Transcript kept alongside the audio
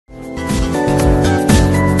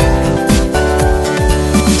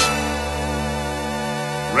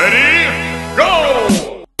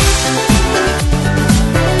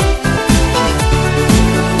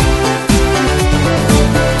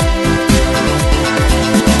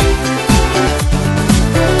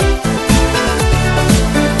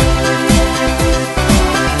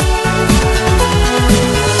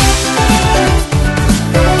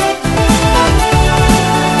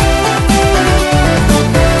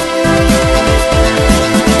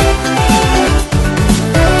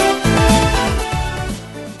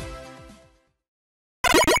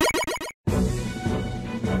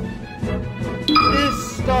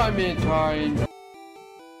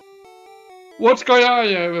What's going on,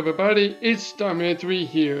 everybody? It's Starman3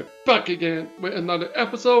 here, back again with another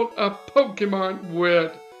episode of Pokemon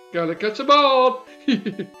Red. Gotta catch them all!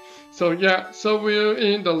 So we're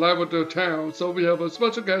in the Lavender Town, so we have a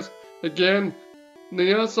special guest again,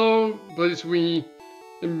 Neaso, Blazewee,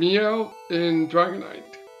 and Meow, and Dragonite.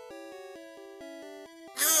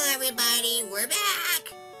 Hello everybody, we're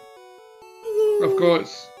back! Of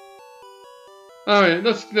course. Alright,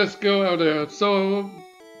 let's go out there. So,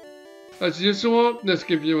 as usual, let's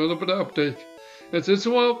give you a little bit of update. As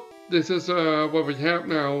usual, this is what we have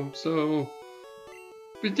now. So,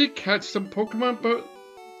 we did catch some Pokemon, but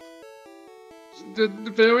it's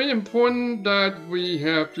very important that we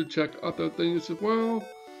have to check other things as well.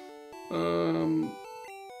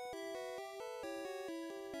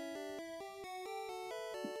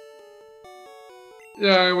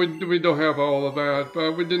 Yeah, we don't have all of that,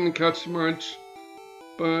 but we didn't catch much.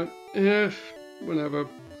 But whatever.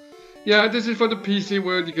 Yeah, this is for the PC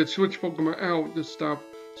where you can switch Pokemon out and stuff.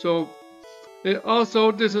 So,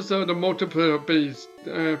 also this is the multiplayer based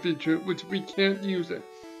feature, which we can't use it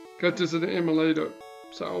because this is an emulator.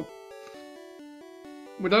 So,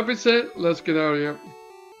 with that being said, let's get out of here.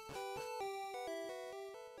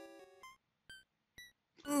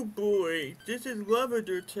 Oh boy, this is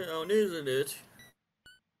Lavender Town, isn't it?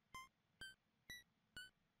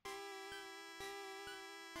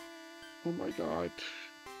 Oh my god.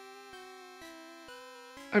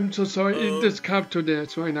 I'm so sorry, it just come to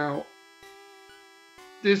this right now.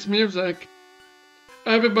 This music,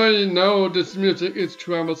 everybody knows this music is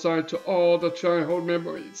traumatized to all the childhood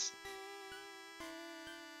memories.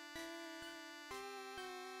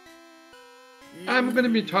 I'm gonna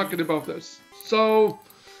be talking about this. So,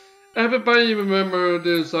 everybody remember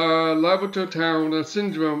this Lavender Town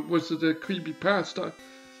syndrome, which is a creepypasta.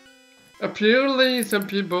 Apparently, some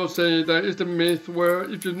people say that it's a myth where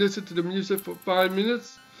if you listen to the music for 5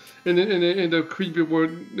 minutes, and the creepy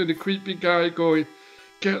word, the creepy guy going,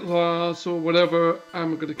 "Get lost" or whatever,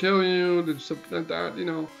 "I'm gonna kill you," and something like that. You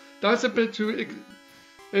know, that's a bit too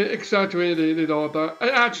exaggerated and all that. I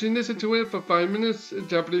actually listened to it for 5 minutes in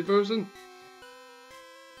Japanese version.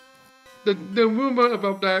 The rumor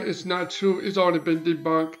about that is not true. It's already been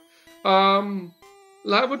debunked.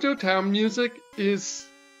 Lavender Town music is.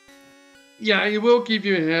 Yeah, it will give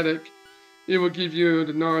you a headache. It will give you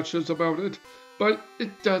the nausea about it. But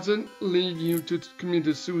it doesn't lead you to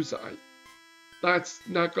commit suicide. That's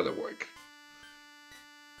not gonna work.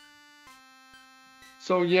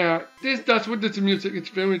 So yeah, that's what this music is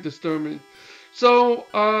very disturbing. So,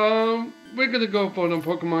 we're gonna go for the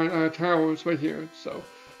Pokemon towers right here. So,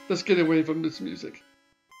 let's get away from this music.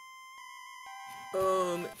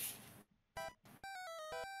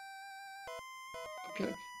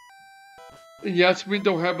 Okay. Yes, we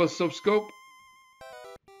don't have a subscope.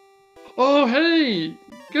 Oh, hey!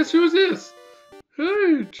 Guess who's this?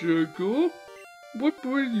 Hey, Jacob. What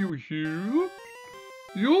brought you here?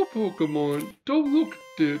 Your Pokemon don't look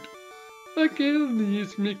dead. I can at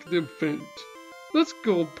least make them faint. Let's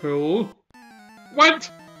go, Pearl.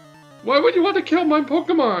 What? Why would you want to kill my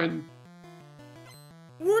Pokemon?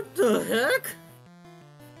 What the heck?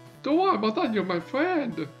 Dorm, I thought you were my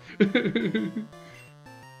friend.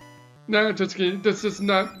 Nah, just kidding. This is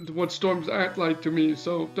not what storms act like to me,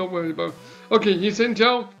 so don't worry about it. Okay, he's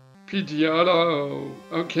Intel. Pidgeotto.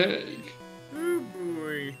 Okay. Oh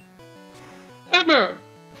boy. Emma!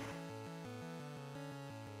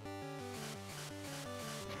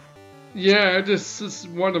 Yeah, this is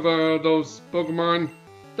one of those Pokemon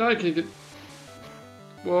that I can get.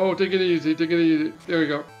 Whoa, take it easy, take it easy. There we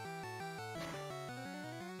go.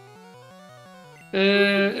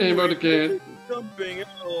 And about again. Something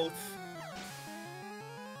else.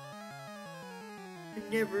 I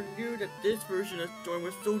never knew that this version of Storm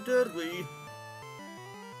was so deadly.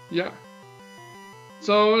 Yeah.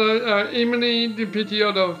 So, Emily, the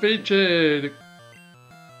Pidgeotto featured.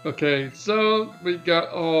 Okay, so we got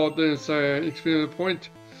all this experience point.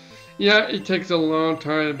 Yeah, it takes a long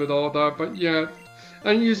time with all that, but yeah,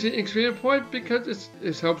 I'm using experience point because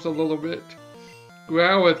it helps a little bit.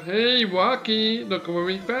 Growlithe, hey Rocky, look what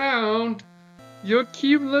we found. Your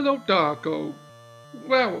cute little doggo.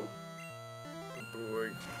 Wow.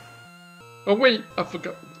 Oh wait, I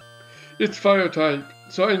forgot. It's fire type,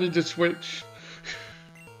 so I need to switch.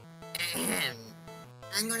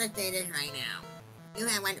 I'm gonna say this right now. You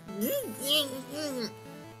have one.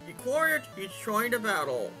 Be quiet, he's trying to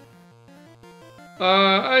battle.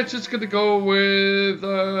 I'm just gonna go with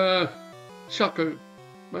Shocker,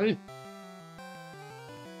 right?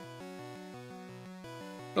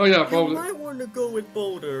 Oh yeah, Boulder. You might want to go with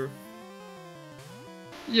Boulder.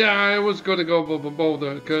 Yeah, I was gonna go for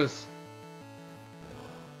Boulder because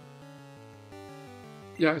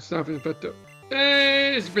Yeah, it's not effective.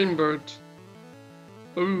 Hey, it's been burnt.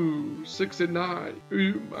 Ooh, 69.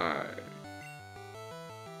 Ooh, my.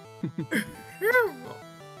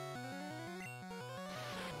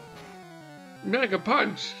 Mega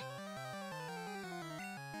punch.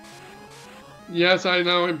 Yes, I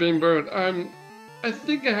know I'm being burnt. I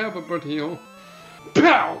think I have a bird heal.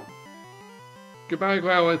 Pow! Goodbye,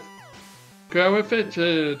 Growlithe. Growlithe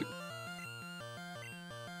fitted.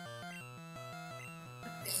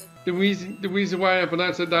 The reason why I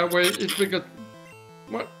pronounce it that way is because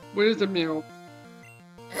what? Where's the meal?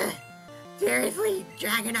 Seriously,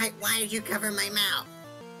 Dragonite, why did you cover my mouth?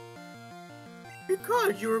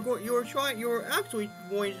 Because you were actually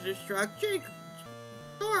going to distract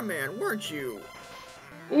Starman, weren't you?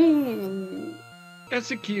 Ooh,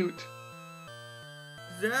 that's a cute.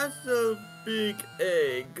 That's a big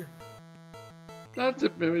egg. That's a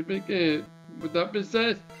very big egg. With that being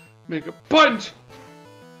said, make a punch.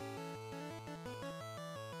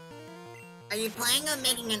 Are you planning on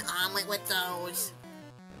making an omelet with those?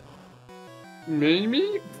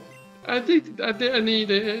 Maybe. I think I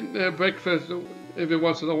need a breakfast every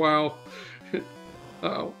once in a while.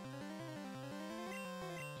 Uh-oh.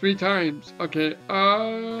 3 times. Okay.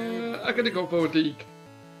 I gotta go for a deke.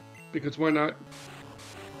 Because why not?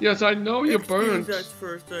 Yes, I know you're burnt. Excuse us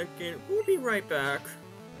for a second. We'll be right back.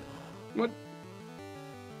 What?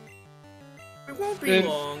 It won't be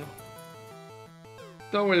long.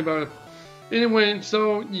 Don't worry about it. Anyway,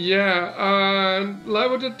 so yeah,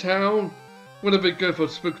 level to town would have been good for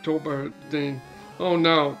Spooktober thing. Oh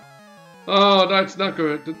no. Oh, that's not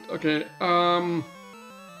good. Okay, well,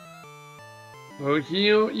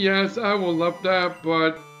 heal, yes, I will love that,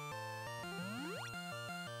 but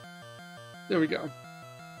there we go.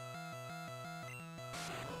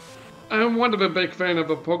 I'm one of a big fan of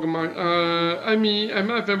a Pokemon. I mean, I'm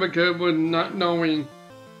not very good with not knowing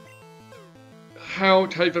how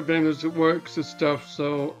type advantage works and stuff,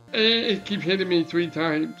 so it keeps hitting me 3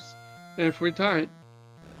 times every time.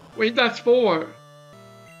 Wait, that's 4.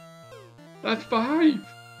 That's 5.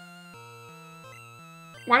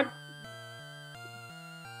 What?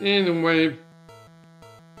 Anyway,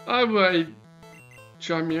 alright,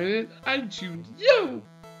 Charmander, I choose you.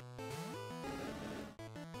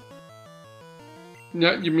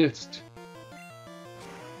 No, you missed.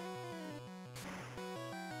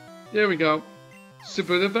 There we go.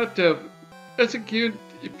 Super effective. Execute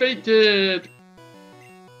evaded.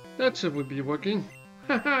 That should be working.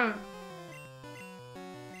 Haha.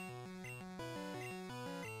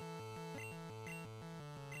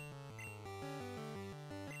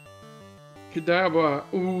 Kadabra.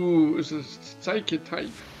 Ooh, it's a psychic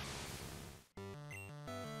type.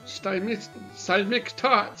 Seismic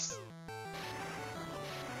Tots.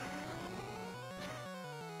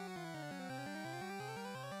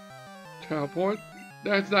 Teleport?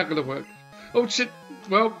 That's not gonna work. Oh shit!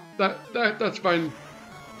 Well, that's fine.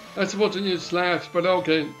 I'm supposed to use slash, but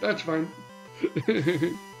okay, that's fine.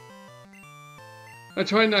 I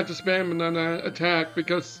try not to spam an attack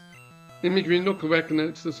because it makes me look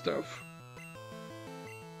recognize the stuff.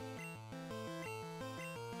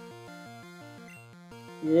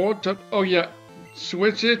 Water. Oh yeah,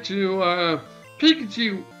 switch it to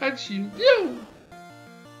Pikachu. Actually, yo.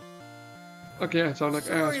 Okay, I sound like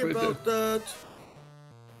ass right there. Sorry about that.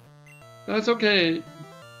 That's okay.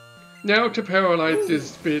 Now to paralyze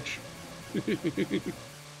this bitch.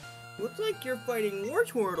 Looks like you're fighting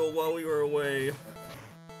Wartortle while we were away.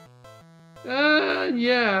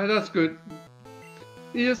 Yeah, that's good.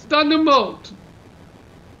 He has done the molt.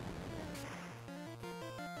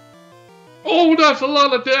 Oh, that's a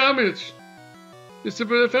lot of damage. It's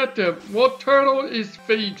super effective. Wartortle is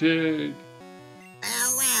fated.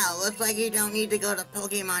 Oh well, looks like you don't need to go to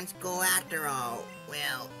Pokemon school after all.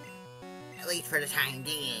 Well, at least for the time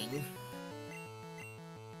being.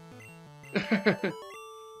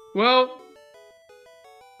 Well,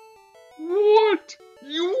 what?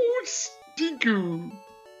 You stinker.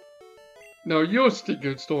 No, you're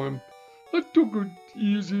stinker, Storm. I took it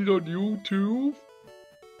easy on you too.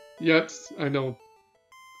 Yes, I know.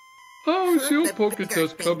 How's your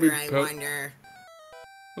Pokédex coming, pal?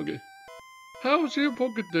 Okay. How's your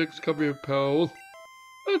Pokédex coming, pal?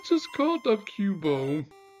 I just caught up Cubo.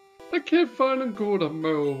 I can't find a gold at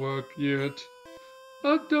metal work yet.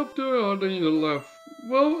 I dumped her on the left.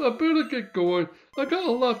 Well, I better get going. I got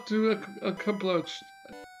a lot to accomplish.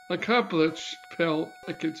 Pal.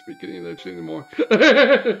 I can't speak English anymore.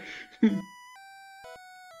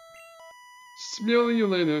 Smell you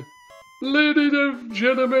later. Ladies and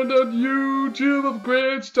gentlemen on YouTube of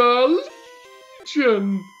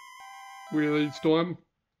GrandStarLegion. Really, Storm?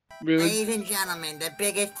 Really? Ladies and gentlemen, the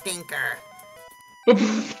biggest stinker.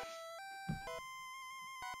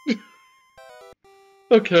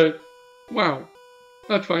 Okay. Wow.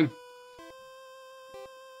 That's fine.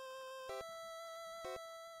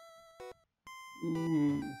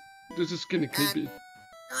 This is kinda creepy.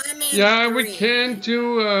 Yeah, we can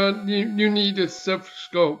do, you need a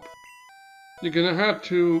scope. You're gonna have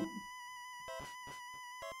to...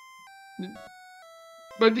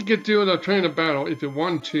 But you can do the train of battle if you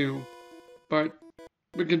want to. But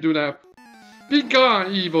we can do that. Be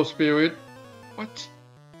gone, evil spirit. What?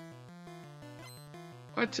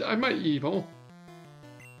 What? Am I evil?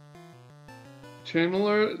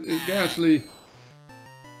 Channeler Ghastly.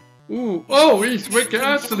 Ooh. Oh, he's with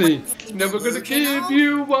Ghastly. Never gonna give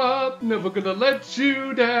you up. Never gonna let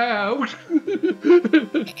you down.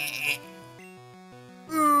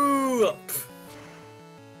 Ooh.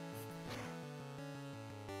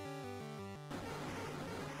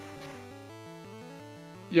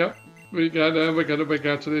 Yep, we gotta make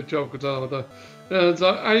out to the jokers out of that.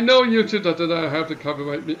 So I know you two that have to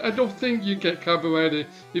copyright me. I don't think you get copyrighted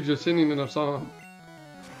if you're singing in a song.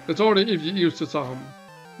 It's only if you use the song,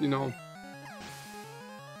 you know.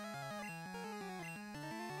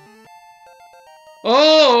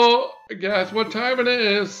 Oh, guess what time it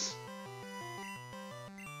is?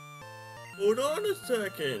 Hold on a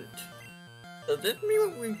second. Does this mean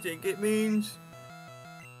what we think it means?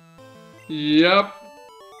 Yep.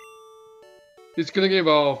 It's gonna give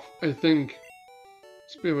off, I think.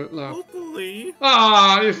 Spirit left. Hopefully.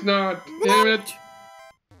 Ah, it's not. Damn it. What?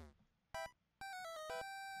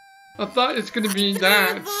 I thought it's gonna be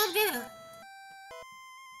that.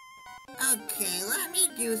 Okay, let me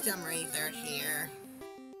do some research here.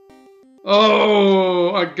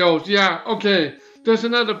 Oh, a ghost. Yeah. Okay. There's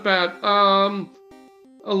another bet. A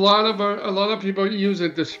lot of people use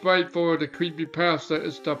it despite for the creepypasta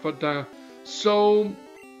and stuff like that. So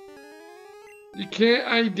you can't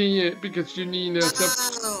ID it because you need a.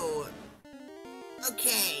 Oh.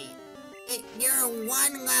 Okay. You're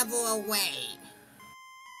one level away.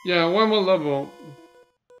 Yeah, one more level.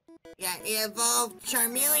 Yeah, it evolved.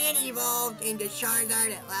 Charmeleon evolved into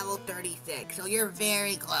Charizard at level 36, so you're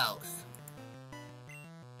very close.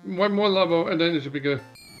 One more level, and then it should be good.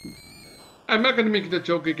 I'm not gonna make it a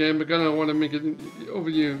joke again because I don't want to make it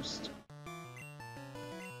overused.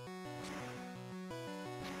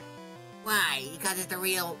 Why? Because it's the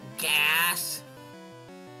real gas?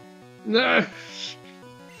 Nah.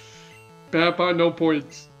 Bad part, no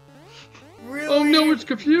points. Really? Oh no, it's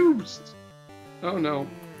confused. Oh no.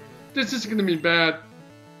 This is gonna be bad.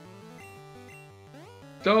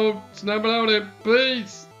 Don't snap it out it,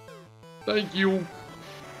 please. Thank you.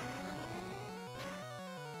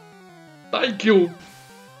 Thank you.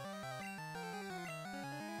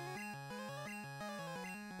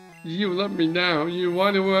 You let me down. You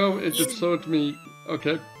want to well, it absurd me.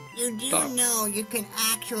 Okay. You do Stop. know you can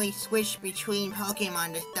actually switch between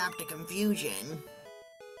Pokemon to stop the confusion.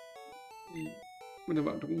 What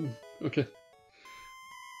about okay.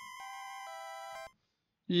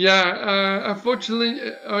 Yeah, unfortunately,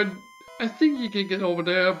 I think you can get over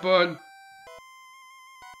there, but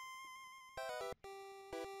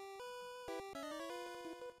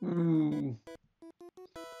ooh.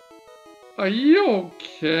 Are you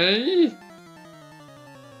okay?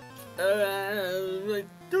 I'm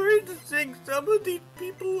starting to think some of these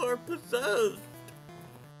people are possessed.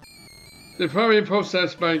 They're probably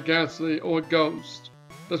possessed by Ghastly or Ghost.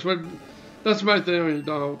 That's my theory,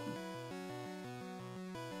 though.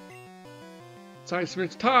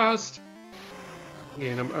 Seismic's tossed.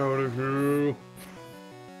 Get him out of here.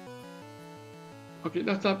 Okay,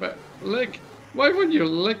 that's not bad. Lick. Why would you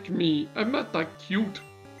lick me? I'm not that cute.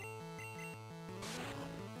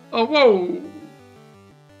 Oh, whoa.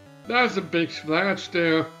 That's a big splash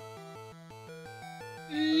there.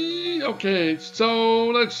 Okay, so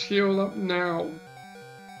let's heal up now.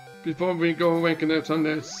 Before we go ranking it on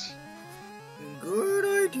this.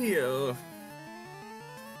 Good idea.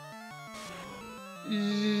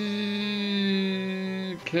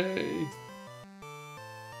 Okay.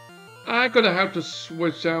 I'm gonna have to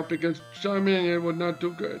switch out because Charmeleon would not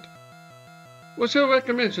do good. What's your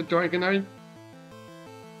recommendation, Dragonite?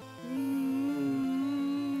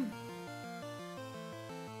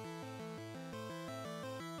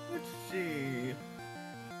 Let's see.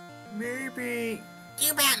 Maybe.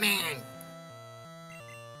 You Batman!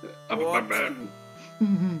 I'm What?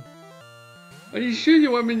 Batman. Are you sure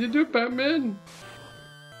you want me to do Batman?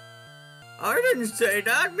 I didn't say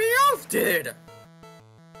that. Meowth did.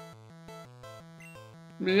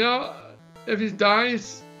 Meow, if he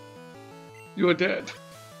dies, you are dead.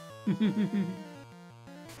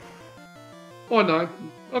 Or not.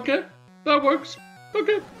 Okay, that works.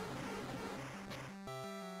 Okay.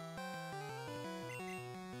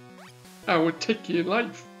 I will take your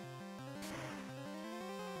life.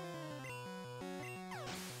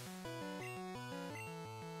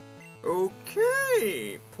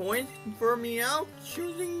 Okay, points for Meow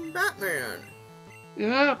choosing Batman.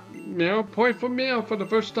 Yeah, Meow, point for Meow for the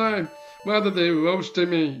first time. Rather they roasted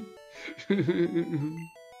me.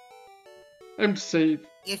 I'm safe.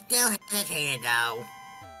 You still hesitated, though.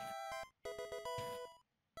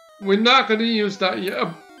 We're not gonna use that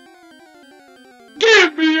yet.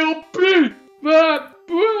 Give me a big fat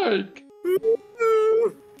break!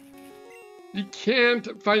 You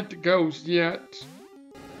can't fight the ghost yet.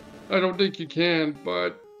 I don't think you can,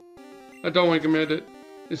 but I don't recommend it.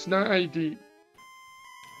 It's not ID.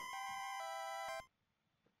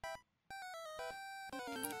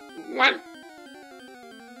 What?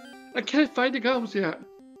 I can't fight the ghost yet.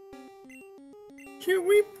 Can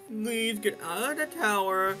we please get out of the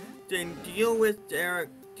tower, then deal with Derek?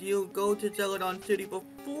 Go to Celadon City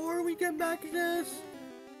before we get back to this?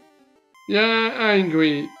 Yeah, I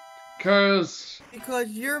agree. Because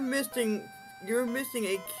you're missing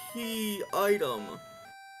a key item.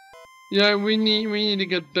 yeah, we need to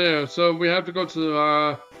get there. So we have to go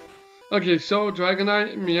to okay, so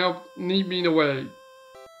Dragonite and Meow need me the way.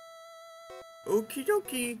 Okie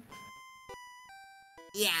dokie.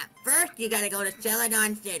 Yeah, first you gotta go to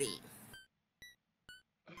Celadon City.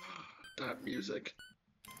 That music.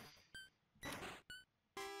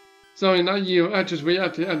 Sorry, not you. I just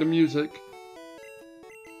reacted at the music.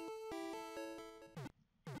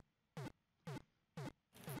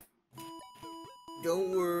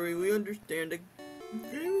 Don't worry, we understand. The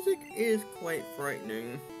music is quite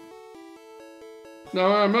frightening.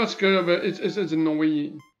 No, I'm not scared of it. It's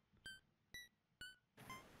annoying.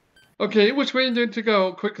 Okay, which way to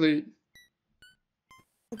go? Quickly.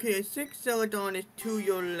 Okay, I think Celadon is to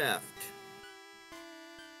your left.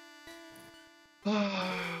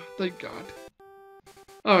 Ah, thank God.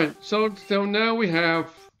 Alright, so now we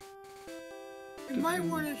have... You might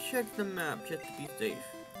want to check the map just to be safe.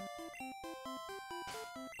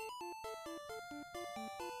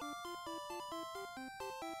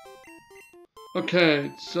 Okay,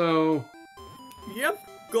 so... Yep,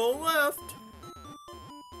 go left.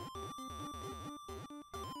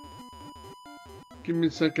 Give me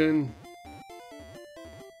a second.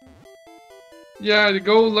 Yeah, to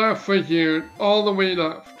go left right here. All the way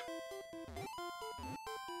left.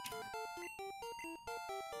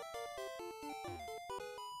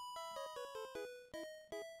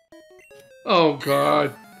 Oh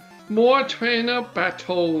God. More trainer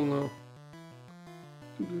battle.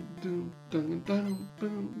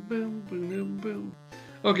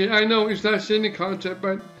 Okay, I know it's not the concept,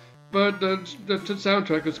 but the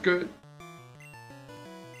soundtrack is good.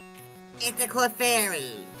 It's a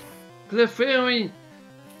Clefairy. Clefairy!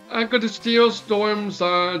 I'm going to steal Storm's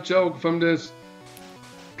joke from this.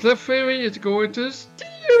 Clefairy is going to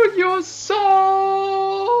steal your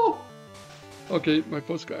soul! Okay, my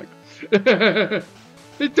first crack.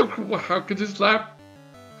 How could you slap?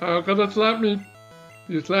 How could it slap me?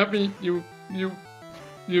 You slap me, you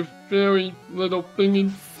fairy little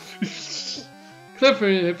thingy.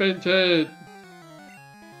 Clefairy fainted.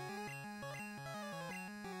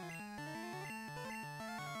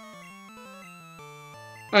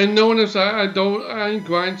 I notice I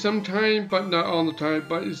grind sometime, but not all the time.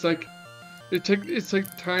 But it's like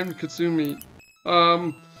time consuming.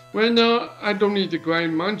 Right now I don't need to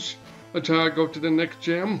grind much until I go to the next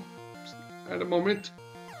gym. At the moment.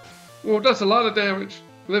 Well, that's a lot of damage.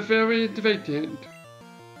 Clefairy defeated.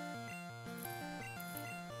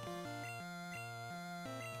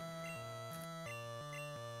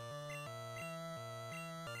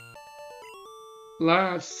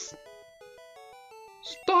 Last.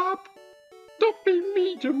 Stop! Don't be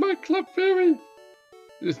mean to my Clefairy!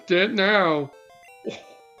 It's dead now.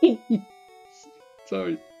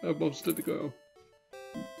 Sorry, I almost did the girl.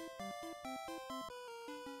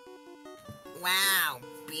 Wow,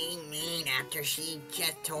 being mean after she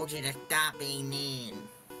just told you to stop being mean.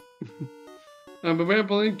 I'm a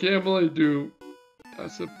rambling gambler dude.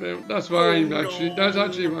 That's rhyme, actually. No. That's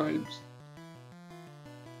actually rhymes.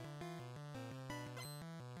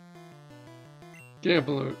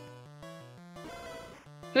 Gambler.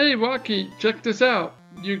 Hey Rocky, check this out.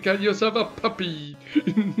 You got yourself a puppy.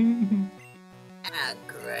 Ah,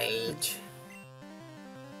 great.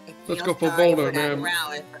 Let's go for Boulder, man.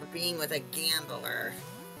 For being with a gambler.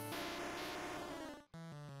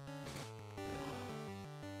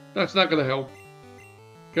 That's not gonna help.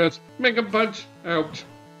 Cause make a punch out.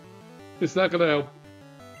 It's not gonna help.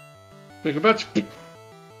 Make a batch.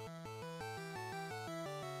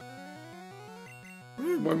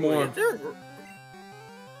 One more.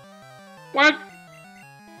 What?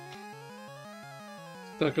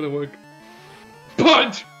 It's not gonna work.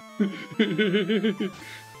 Punch! There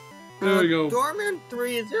we go. Starman3,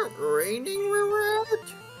 is it raining where we're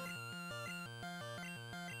at?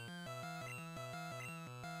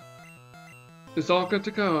 It's all good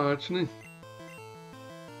to go, actually.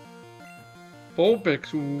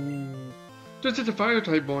 Vulpix, ooh. This is a fire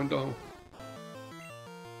type one, though.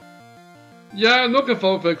 Yeah, look at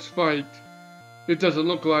Vulpix fight. It doesn't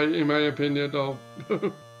look like, in my opinion, though.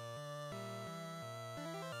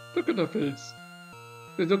 Look at the face.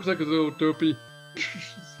 It looks like a little derpy.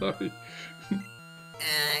 Sorry.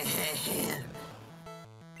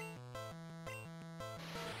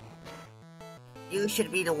 You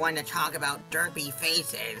should be the one to talk about derpy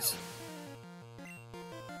faces.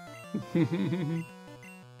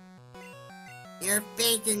 Your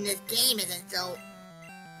face in this game isn't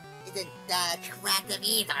attractive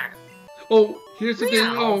either. Oh, here's the thing.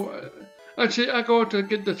 Oh, actually, I got to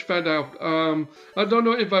get this fed out. I don't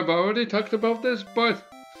know if I've already talked about this, but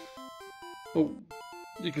oh,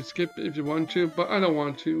 you can skip if you want to, but I don't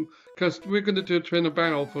want to, because we're gonna do a trainer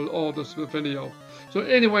battle for all this video. So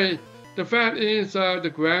anyway, the fact is,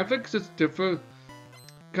 the graphics is different.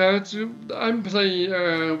 Cause I'm playing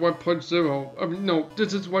 1.0. I mean, no,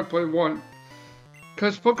 this is 1.1.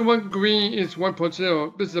 Cause Pokemon Green is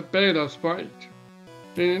 1.0. This is a beta sprite,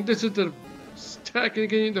 and this is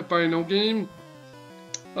technically the final game.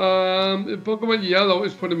 Pokemon Yellow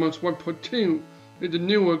is pretty much 1.2. It's the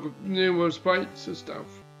newer sprites and stuff.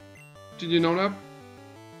 Did you know that?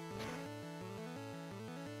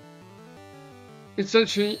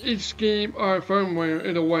 Essentially, each game are firmware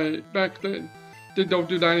in a way. Back then, they don't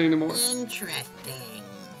do that anymore. Interesting.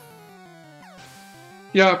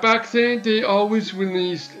 Yeah, back then they always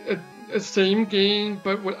released a same game,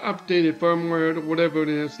 but with updated firmware or whatever it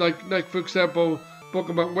is. Like for example,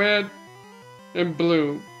 Pokemon Red and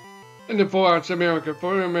Blue, and the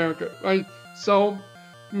for America, right? So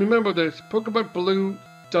remember this: Pokemon Blue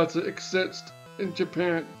doesn't exist in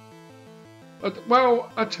Japan.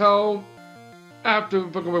 Well, until after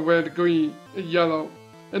Pokemon Red, Green, and Yellow,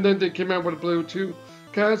 and then they came out with Blue too,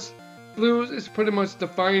 because Blue is pretty much the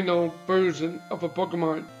final version of a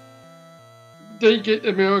Pokemon. They get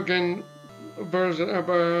American version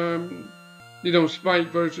of sprite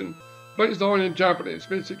version, but it's all in Japanese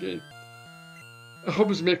basically. I hope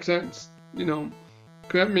this makes sense.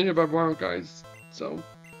 Correct me if I'm wrong, guys. So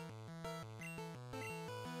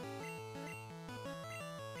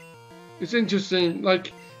it's interesting.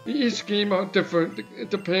 Like each game are different. It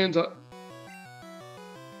depends on.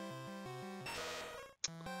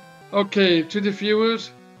 Okay, to the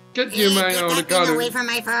viewers, get your mind out of the gutter. Away from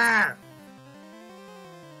my fur.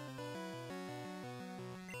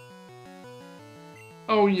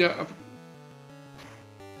 Oh yeah.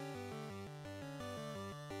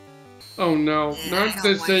 Oh no, not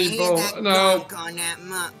the same ball. No. On that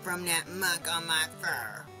muck from that muck on my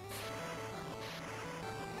fur.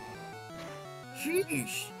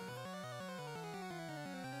 Sheesh.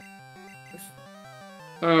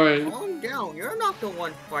 Alright. Calm down, you're not the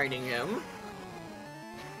one fighting him.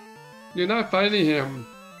 You're not fighting him,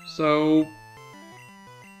 so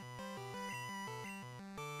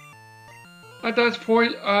at that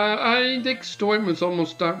point, I think Storm was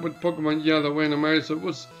almost done with Pokemon Yellow and so it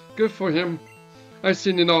was good for him. I've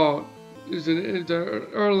seen it all. It's in the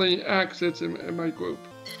early access in my group.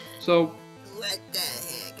 So what the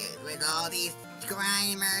heck is with all these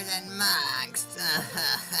Grimers and Mugs?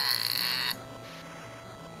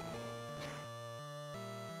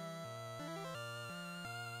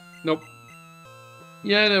 nope.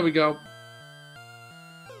 Yeah, there we go.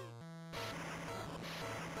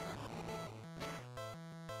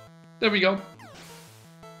 There we go.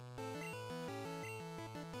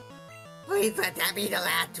 Please let that be the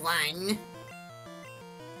last one.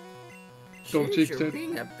 Don't Jeez, jinx you're it.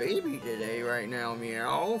 being a baby today right now,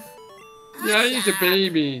 Meow. Yeah, he's a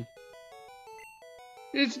baby.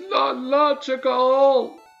 It's not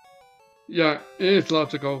logical. Yeah, it is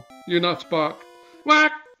logical. You're not Spock.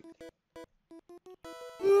 Whack!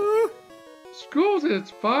 Screw it,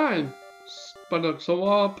 it's fine. But so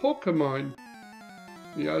are Pokemon.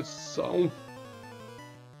 Yes, so.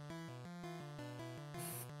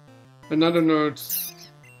 Another nerd.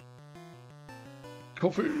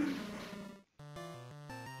 Coffee.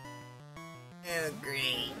 Oh,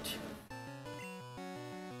 great.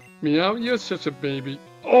 Meow, you're such a baby.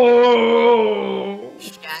 Oh!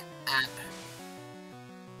 Shut up.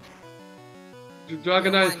 The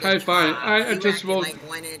Dragonite High Five. I just rolled.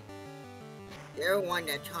 You're one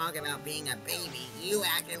to talk about being a baby. You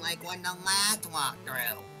acted like one the last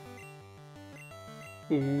walkthrough.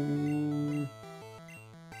 Ooh.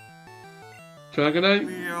 Dragonite?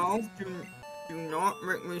 Meowth, do not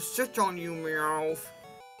make me sit on you, Meowth.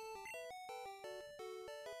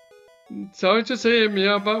 Sorry to say it,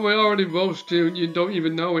 Meow, but we already roasted you and you don't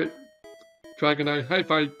even know it. Dragonite, high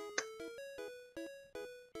five.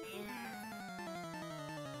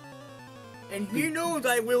 And he knows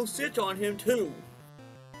I will sit on him too.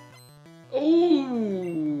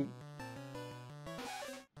 Ooh.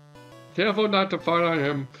 Careful not to fall on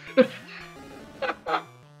him.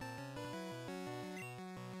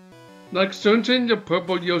 Like Sunshine, the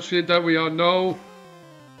purple Yoshi that we all know.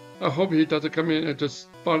 I hope he doesn't come in and just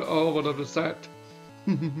fall all over the set.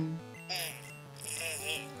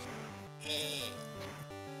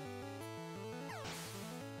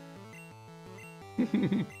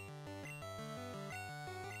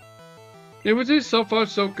 It was just so far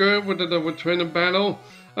so good with the trainer battle.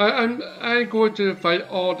 I'm going to fight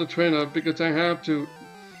all the trainer because I have to.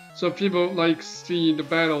 So people like see the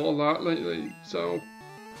battle a lot lately. So.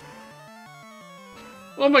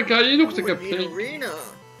 Oh my god, he looks like a pig. Arena.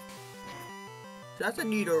 That's a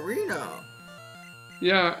neat arena.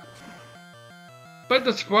 Yeah. But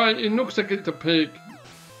the sprite, it looks like it's a pig.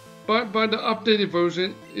 But by the updated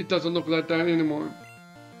version, it doesn't look like that anymore.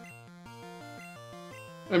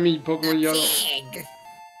 I mean, Pokemon Yellow. Pig.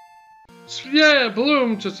 Yeah,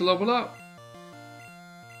 Bloom just leveled up.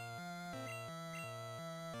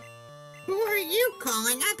 Who are you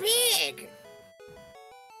calling a pig?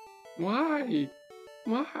 Why?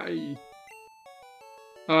 Why?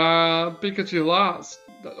 Because you lost.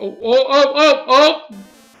 Oh!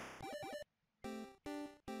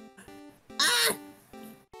 Ah!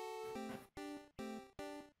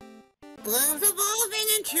 Bloom's evolving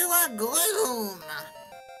into a gloom.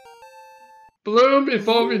 Bloom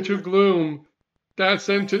evolved into Gloom. That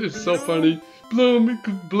sentence is so funny. Bloom,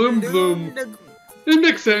 Bloom. It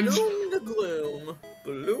makes sense. Bloom the gloom.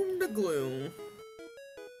 Bloom the gloom.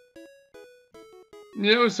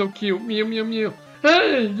 Meow is so cute. Meow, meow, meow.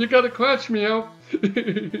 Hey, you got a clutch, Meow.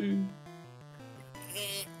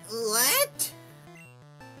 What?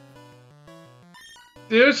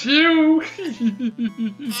 There's you.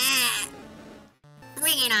 Ah.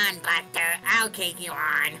 Bring it on, Buster. I'll take you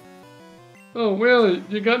on. Oh, really?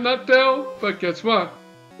 You got knocked out? But guess what?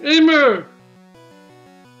 Aimer!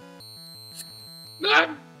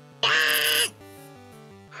 Ah! Ah.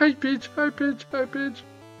 High pitch, high pitch, high pitch.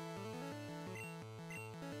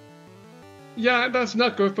 Yeah, that's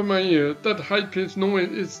not good for my ear. That high pitch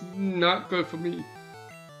noise is not good for me.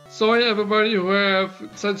 Sorry everybody who have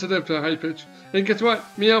sensitive to high pitch. And guess what?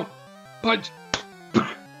 Meow, punch.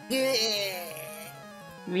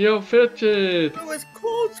 Meow fetch it. It was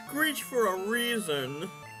called Screech for a reason.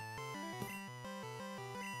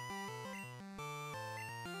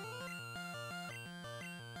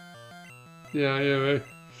 Yeah, right.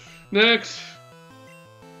 Next.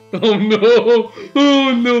 Oh no!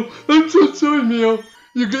 Oh no! I'm so sorry, Meow.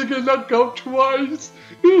 You're gonna get knocked out twice.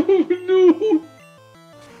 Oh no!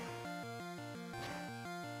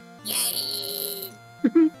 Yay!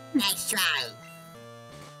 Nice try.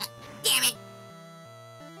 Damn it!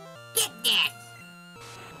 Get this!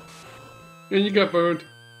 And you got burned.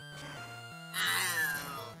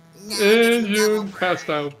 Oh, no, And it's you double passed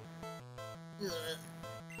out. burn.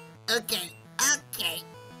 Okay, okay.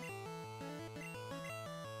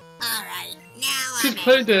 Alright, now Just I'm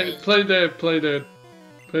play angry. that, play that, play that,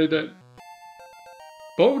 play that.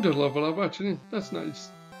 Boulder level up, actually. That's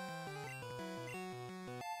nice.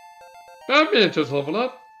 Batman just leveled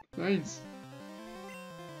up. Nice.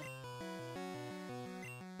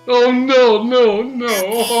 Oh no, no,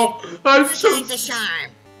 no. I'm You're so... trying to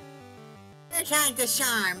charm. You're trying to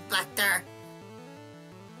charm, Buster.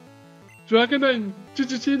 Dragonite,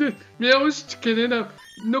 did you see this? Meow is getting up.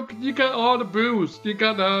 Look, you got all the bruise. You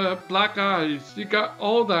got black eyes. You got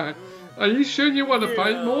all that. Are you sure you want to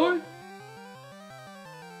fight more?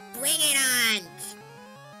 Bring it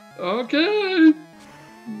on. Okay.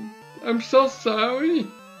 I'm so sorry.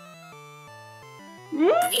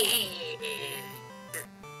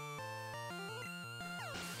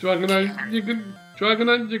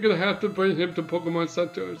 Dragonite, you're gonna have to bring him to Pokemon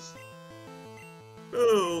Centers.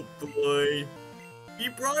 Oh boy. He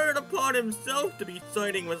brought it upon himself to be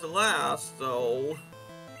siding with last, so...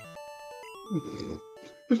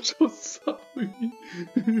 I'm so sorry.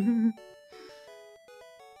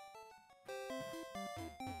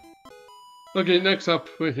 Okay, next up,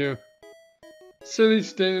 we're here. Silly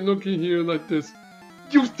standing looking here like this.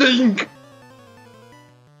 You stink!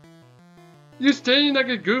 You're staying like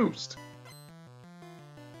a ghost.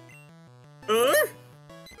 Huh?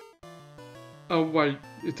 Oh wait,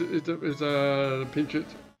 it's a pinch it.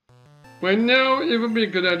 Right now, it would be a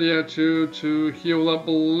good idea to heal up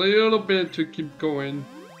a little bit to keep going.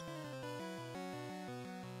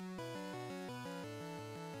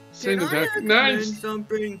 Same Can I attack. recommend Nice!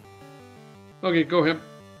 something? Okay, go ahead.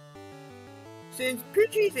 Since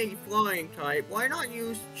Pidgey's a flying type, why not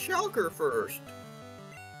use Shocker first?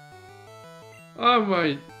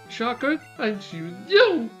 Alright, Shocker, I choose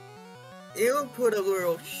you! It'll put a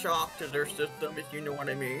little shock to their system, if you know what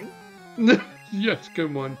I mean. Yes,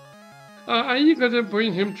 good one. Are you gonna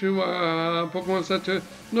bring him to Pokemon Center?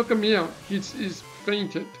 Look at me out. He's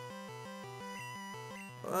fainted.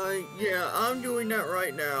 Yeah, I'm doing that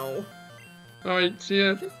right now. Alright, see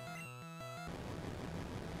ya.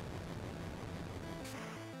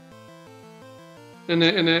 And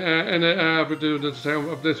I have to do the sound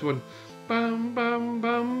of this one. Bum bum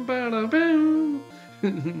bum ba bum.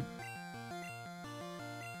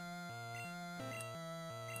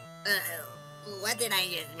 What did I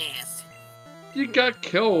just miss? You got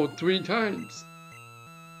killed 3 times.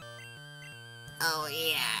 Oh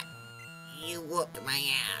yeah, you whooped my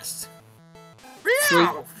ass.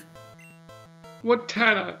 Meow!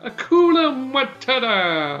 Watata! Akuna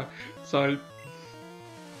Matata! Sorry.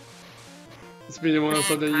 It's been a while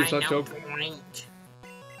since I used that joke. Point.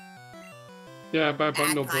 Yeah, bad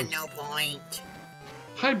point, no That's point. no point.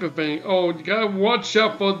 Hyper Vein. Oh, you gotta watch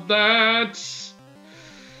out for that!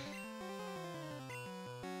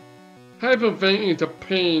 Hyper Vein is a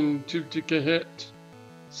pain to get hit.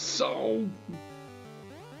 So...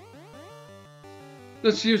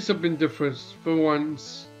 let's use something different for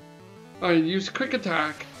once. I use Quick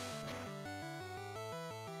Attack.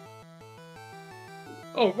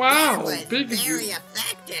 Oh wow! That was Big very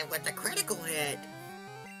effective with the critical hit.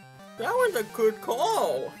 That was a good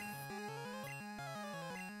call.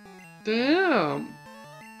 Damn!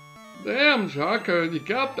 Damn, Shocker, you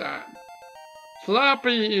got that.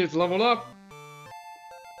 Floppy is leveled up.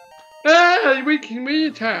 Hey, we can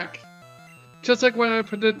re-attack! Just like when I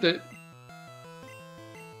predicted.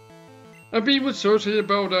 I've been researching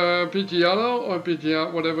about Pidgeotto or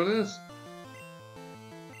Pidgeot, whatever it is.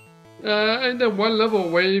 And then 1 level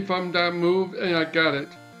away from that move, and I got it.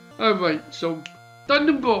 Alright, so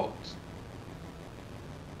Thunderbolt!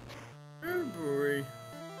 Oh boy.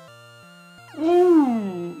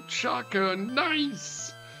 Ooh, Shocker,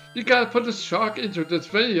 nice! You gotta put the shock into this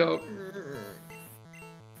video.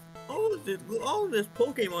 All this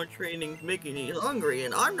Pokemon training's making me hungry,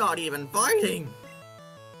 and I'm not even fighting.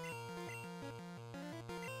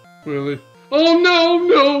 Really? Oh no,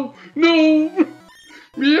 no, no!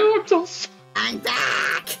 Meow, I'm so sorry. I'm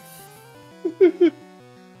back!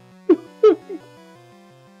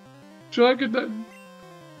 Dragon,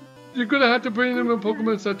 you're gonna have to bring him a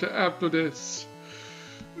Pokemon Center after this.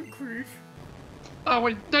 Agreed. Oh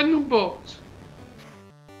wait, Thunderbolt!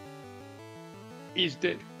 He's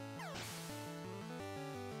dead.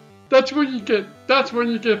 That's what you get. That's what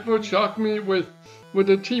you get for shock me with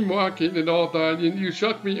the team walking and all that. And you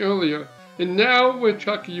shocked me earlier, and now we're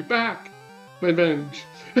shocking you back. Revenge.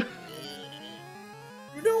 You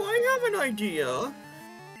know, I have an idea.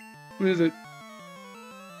 What is it?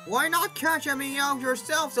 Why not catch a Meow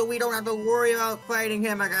yourself so we don't have to worry about fighting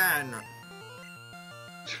him again?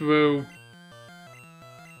 True.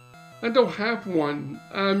 I don't have one.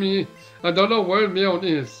 I mean, I don't know where Meow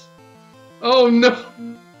is. Oh no!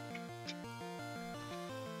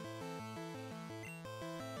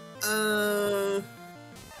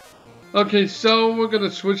 Okay, so we're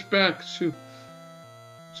gonna switch back to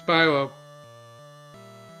Spyro.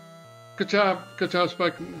 Good job,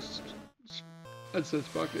 Sparky. I said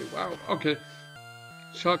Sparky. Wow. Okay.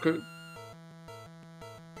 Shocker.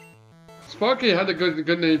 Sparky had a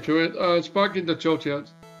good name to it. Sparky the Chochiat.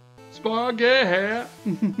 Sparky.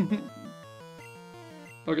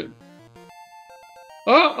 Okay.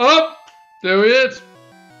 Oh! There he is.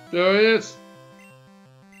 There he is.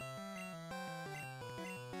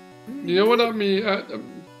 You know what I mean?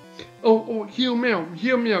 Heal Meow.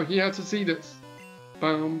 Heal Meow. He has to see this.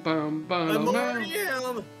 Bum bum bum. I'm on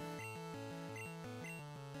him.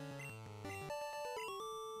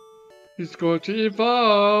 He's going to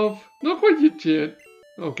evolve. Look what you did.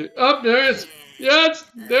 Okay. Up there it is. Yes,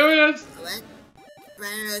 there it is. What?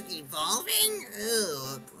 Spyro's evolving?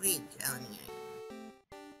 Ooh, please tell me.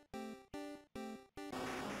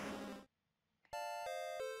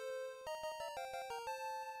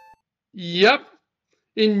 Yep.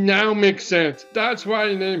 It now makes sense. That's why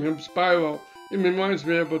I named him Spyro. It reminds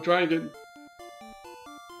me of a dragon.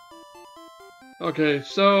 Okay,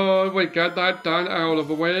 so we got that done out of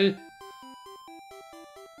the way.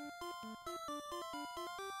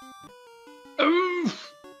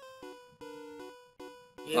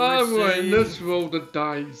 And let's roll the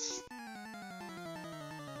dice.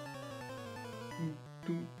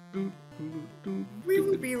 We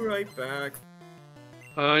will be right back.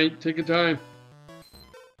 Alright, take your time.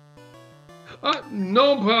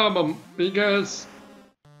 No problem, because...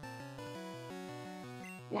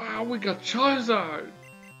 Wow, we got Charizard!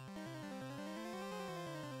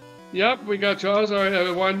 Yep, we got Charizard,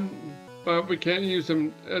 everyone. But we can't use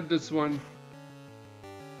him at this one.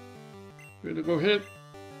 We're gonna go hit.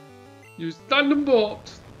 Use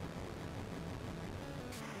Thunderbolt!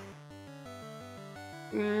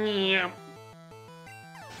 Yeah.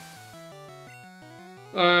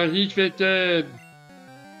 He's dead.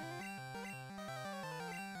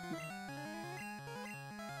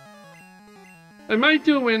 I might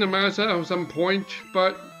do win a master at some point,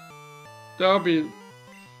 but that'll be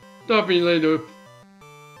later.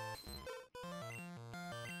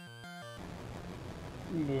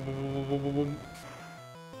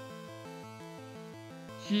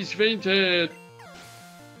 He's fainted.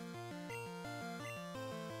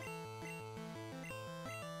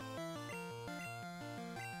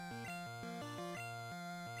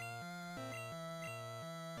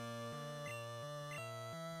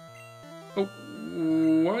 Oh,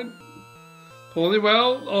 what?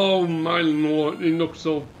 Polywell? Oh my lord, it looks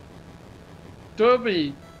so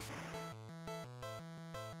derby.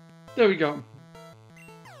 There we go.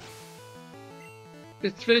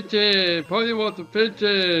 It's fidget! Polywell's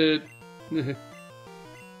fidget!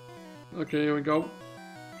 Okay, here we go.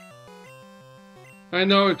 I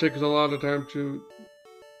know it takes a lot of time to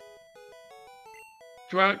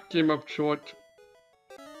track came up short.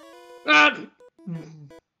 Ah!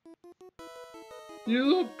 You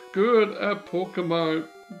look good at Pokemon.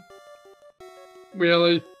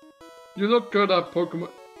 Really? You look good at Pokemon.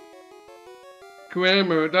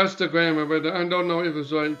 Grammar, that's the grammar, but I don't know if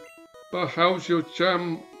it's right. But how's your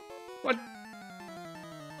charm? What?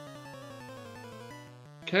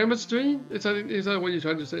 Chemistry? Is that what you're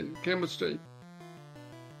trying to say? Chemistry.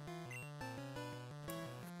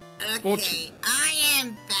 Okay, I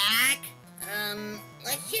am back.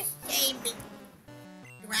 Let's just say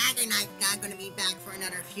Dragonite's not gonna be back for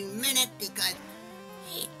another few minutes because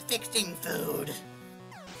he's fixing food.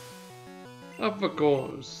 Of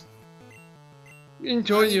course.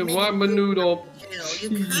 Enjoy your ramen noodle. You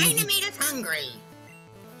kinda made us hungry.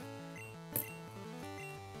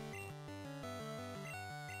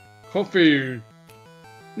 Coffee.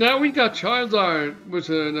 Now we got Charizard, which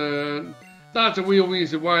that's the real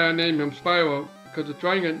reason why I named him Spyro, because of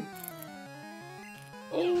dragon.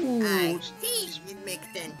 Oh, I see, it makes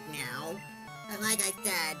sense now. But like I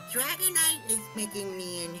said, Dragonite is making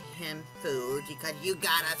me and him food because you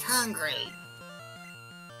got us hungry.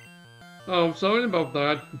 Oh, sorry about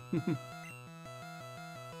that.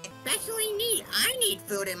 Especially me. I need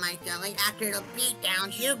food in my belly after the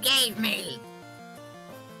beatdowns you gave me.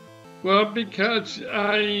 Well, because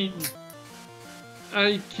I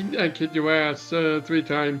kicked your ass 3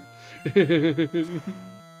 times.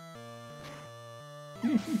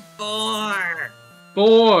 4.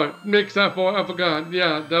 4! Mix that 4, I forgot.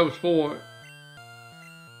 Yeah, that was 4.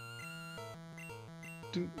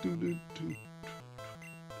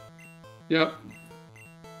 Yep.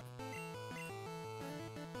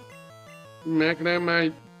 Mac that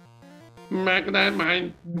mine. Mac that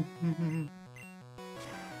mine.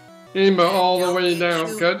 Aim it all the way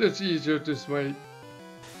down, because it's easier this way.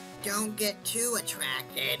 Don't get too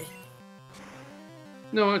attracted.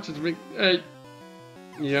 No, it's just big. Hey.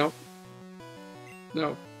 Yep.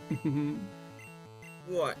 No.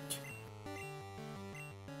 What?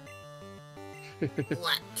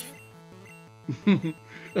 What?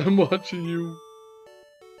 I'm watching you.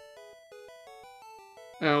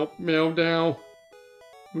 Ow, Meltdown.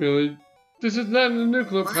 Really? This is not a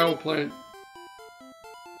nuclear power plant.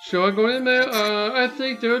 Should I go in there? I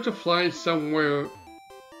think there's a fly somewhere.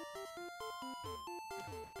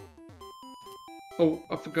 Oh,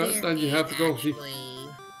 I forgot that you have to go here.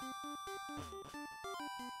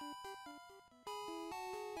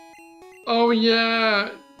 Oh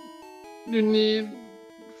yeah! You need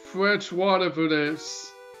fresh water for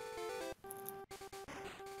this.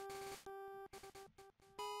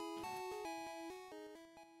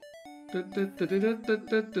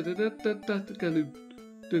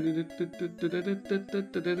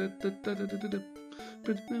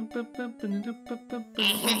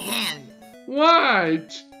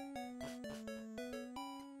 What?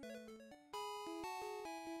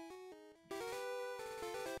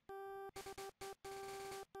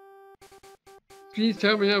 Please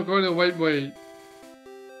tell me I'm going the right way.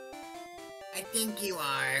 I think you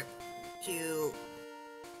are. To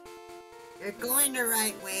You're going the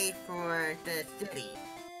right way for the city.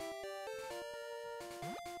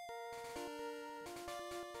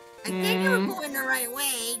 I think you're going the right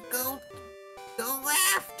way. Go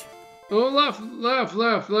left. Oh, left.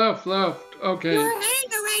 Okay. You're heading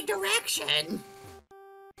the right direction.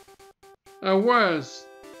 I was.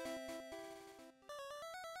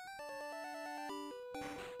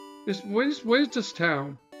 Where's this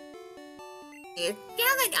town? It's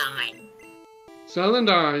Celadon.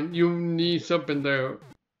 Celadon, you need something there.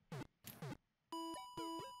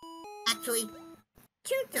 Actually,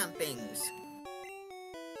 2 somethings.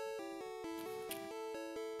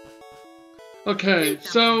 Okay, 3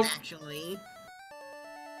 so somethings, actually.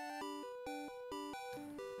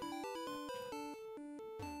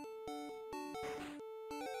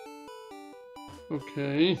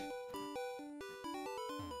 okay.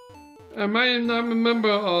 I might not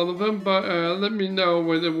remember all of them, but let me know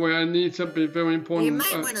where I need something very important. You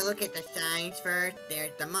might want to look at the signs first.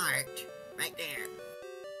 There's the marked right there.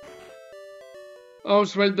 Oh,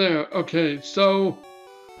 it's right there. Okay, so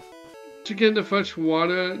to get the fresh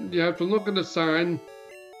water, you have to look at the sign.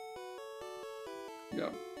 Yeah.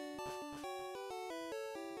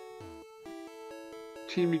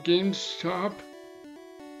 Team Begins shop.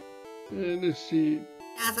 And let's see.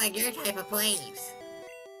 Sounds like your type of place.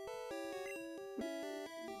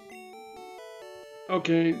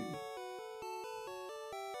 Okay.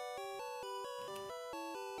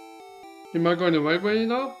 Am I going the right way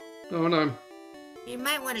now? Hold on. You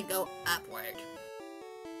might want to go upward.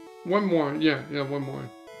 One more. Yeah, one more.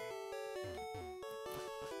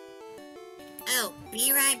 Oh,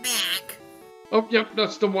 be right back. Oh, yep,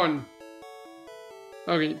 that's the one.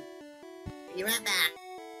 Okay. Be right back.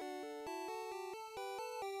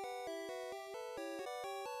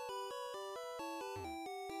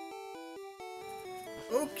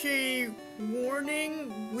 Okay,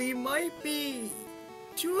 warning, we might be...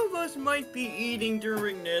 2 of us might be eating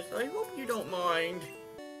during this. I hope you don't mind.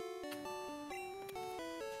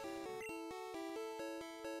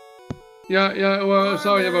 Yeah, well,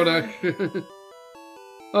 sorry about that.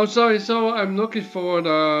 Oh, sorry, so I'm looking for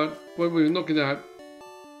what we're looking at.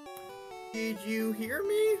 Did you hear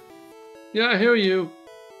me? Yeah, I hear you.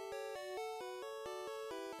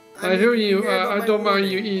 I hear you, I don't mind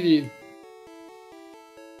you eating.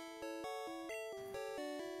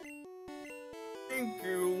 Thank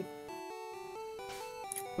you.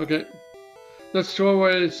 Okay. Let's throw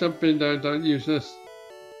away something that's useless.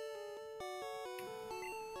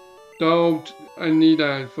 Don't. I need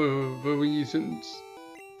that for reasons.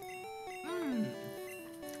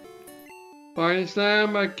 Body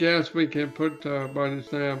slam, I guess we can put body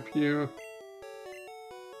slam here.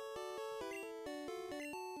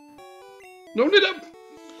 Load it up!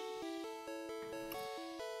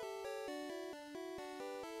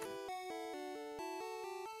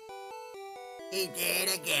 He did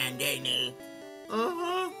it again, didn't he?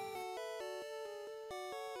 Uh-huh.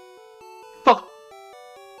 Fuck!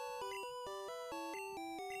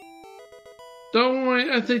 Don't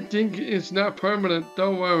worry, I think it's not permanent.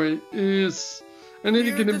 Don't worry. I need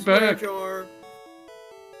to get him back. Jar.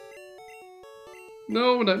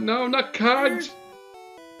 No, not cards.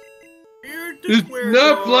 Here's the It's square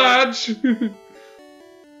not jar. Blanche.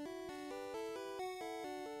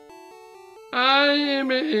 I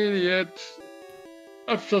am an idiot.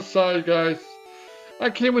 I'm so sorry, guys. I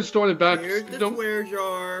can't restore it back. Here's the square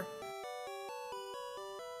jar.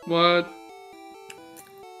 What?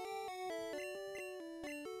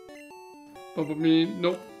 Bubble me?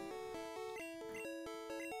 Nope.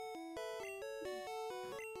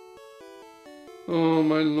 Oh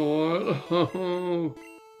my lord. Oh.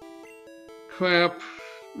 Crap.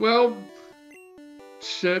 Well,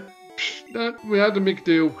 shit. That we had to make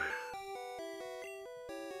do.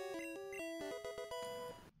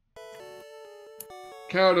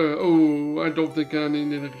 Counter. Oh, I don't think I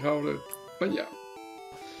needed a counter. But yeah.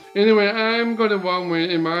 Anyway, I'm going the wrong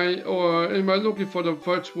way. Am I looking for the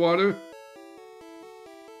first water?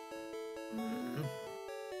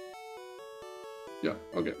 Yeah,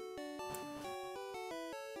 okay.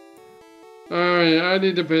 Alright, I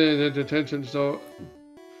need to pay attention, so...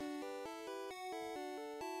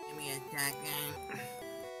 Give me a second.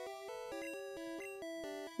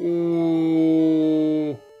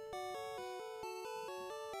 Ooh.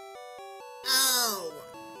 Oh!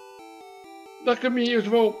 Look at me as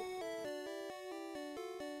well.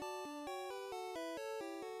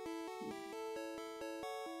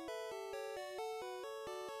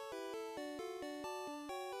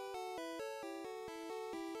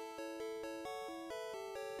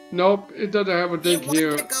 Nope, it doesn't have a thing You want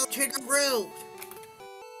here. to go to the roof.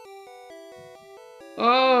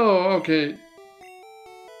 Oh, okay.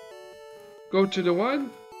 Go to the one?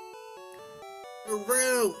 The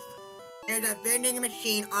roof. There's a vending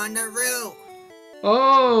machine on the roof.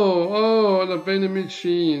 Oh, the vending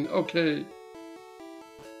machine. Okay.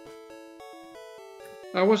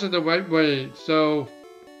 I wasn't the right way, so...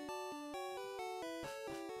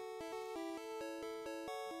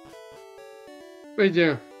 Right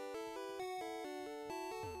there.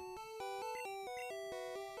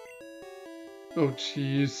 Oh,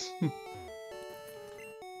 jeez.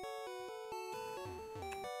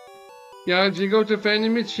 Yeah, you go to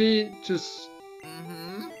vending machine, just...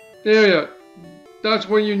 There you go. That's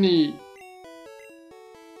what you need.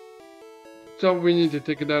 So we need to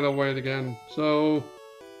take that away again. So...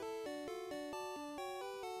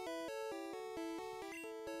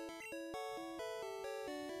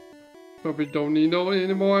 Probably don't need those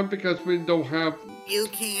anymore because we don't have... You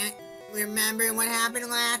can't remember what happened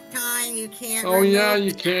last time? You can't Oh yeah, remove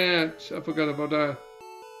you that. can't. I forgot about that.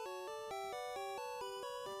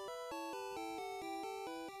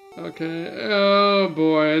 Okay. Oh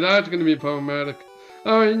boy, that's gonna be problematic.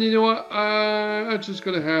 Alright, you know what? I'm just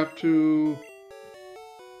gonna have to...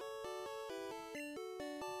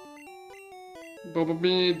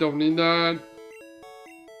 Probably don't need that.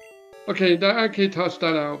 Okay, that I can toss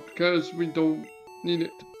that out because we don't need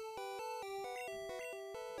it.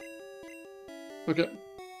 Okay.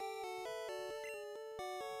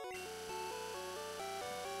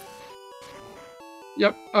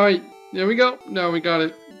 Yep, alright. There we go. Now we got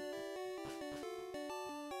it.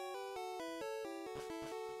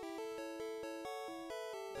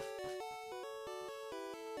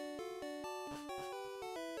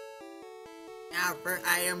 Now for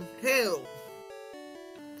item 2.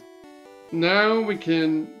 Now we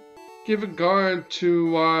can give a guard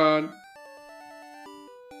to,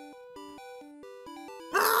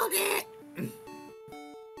 Hold it!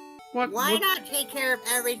 What? Why not take care of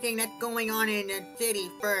everything that's going on in the city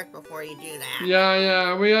first before you do that?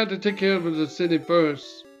 Yeah, we have to take care of the city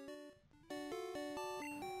first.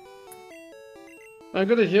 I'm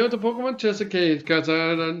gonna heal the Pokemon just in case, because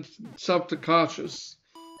I'm self-cautious.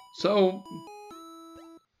 So...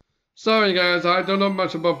 Sorry guys, I don't know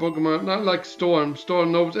much about Pokemon, not like Storm.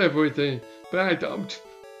 Storm knows everything, but I don't.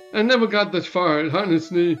 I never got this far,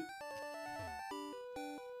 honestly.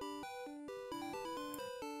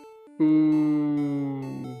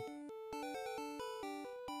 Ooh.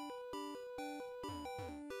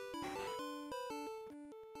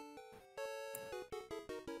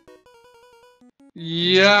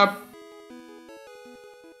 Yep.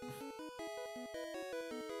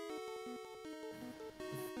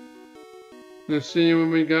 Let's see what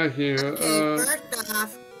we got here. Okay, first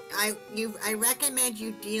off, I recommend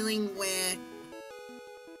you dealing with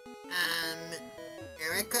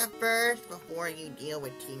Erica first before you deal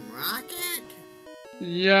with Team Rocket.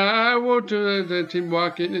 Yeah, I will do the Team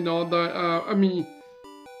Rocket and all that. I mean,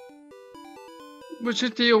 we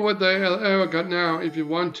should deal with the Erica now if you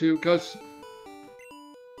want to, cause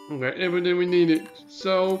okay, everything we needed.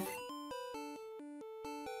 So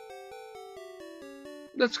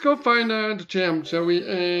let's go find the gem, shall we?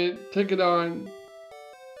 And take it on.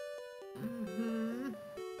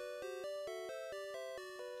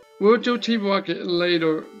 We'll do Team Rocket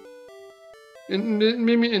later.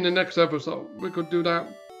 Maybe in the next episode. We could do that.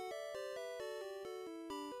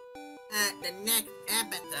 The next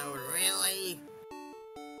episode, really?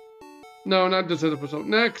 No, not this episode.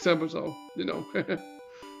 Next episode, you know.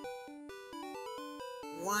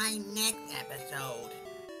 Why next episode?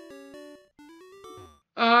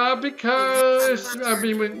 Because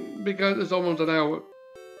because it's almost an hour.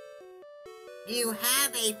 You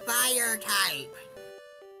have a fire type.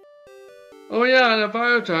 Oh yeah, the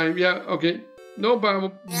fire type. Yeah, okay. No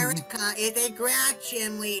problem. Erica is a ground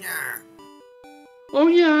gym leader. Oh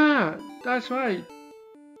yeah, that's right.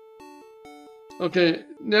 Okay,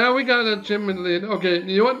 now we got a gym lead. Okay,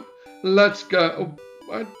 you know what? Let's go. Oh,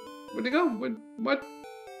 what? Where'd it go? What?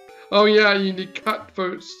 Oh yeah, you need cut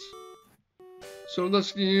first. So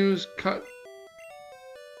let's use cut.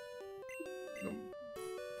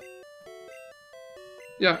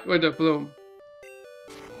 Yeah, right there, bloom.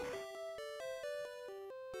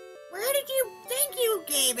 Where did you think you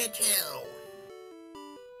gave it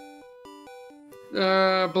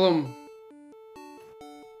to? Bloom.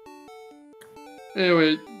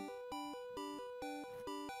 Anyway.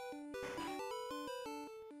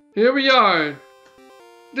 Here we are.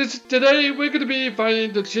 Today we're gonna be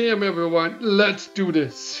fighting the gym, everyone. Let's do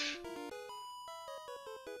this.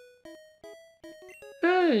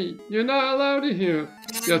 Hey, you're not allowed in here.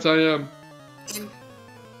 Yes, I am.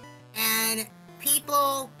 And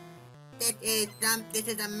people this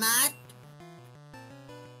is a must.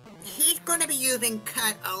 He's gonna be using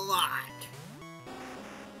cut a lot.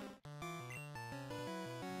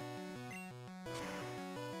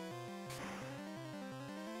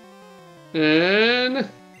 And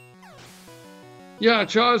yeah,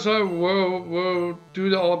 Charizard will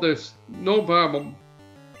do all this, no problem.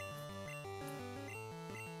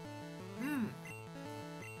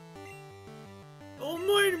 Don't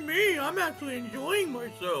mind me, I'm actually enjoying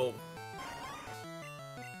myself.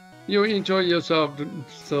 You enjoy yourself,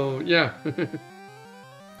 so yeah.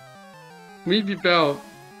 Maybe Bell.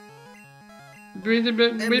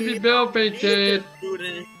 Maybe Bell fainted.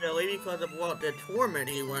 Because of what the torment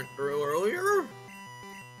he went through earlier.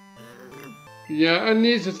 Yeah, at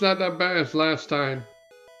least it's not that bad as last time.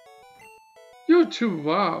 You're too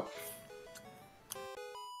rough.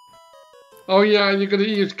 Oh yeah, you're gonna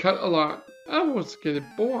use cut a lot. I was getting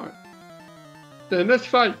bored. Then let's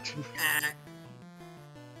fight.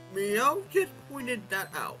 Meow just pointed that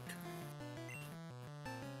out.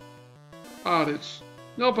 Oddish.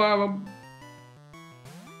 No problem.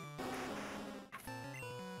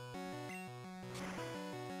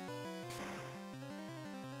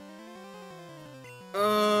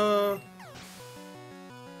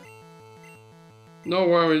 No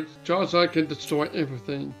worries, Charizard can destroy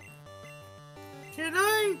everything. Can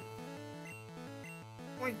I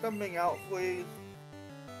point something out, please?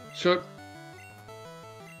 Sure.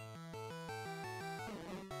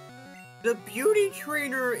 The beauty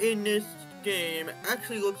trainer in this game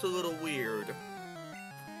actually looks a little weird.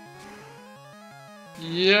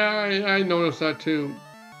 Yeah, I noticed that too.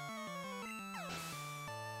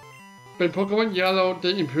 But Pokemon Yellow,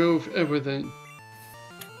 they improve everything.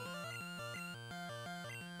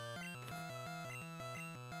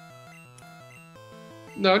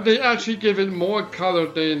 No, they actually give it more color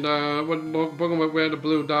than what Pokemon Red and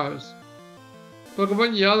Blue does.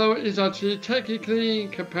 Pokemon Yellow is actually technically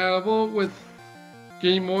compatible with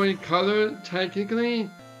Game Boy Color, technically,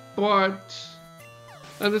 but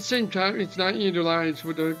at the same time, it's not utilized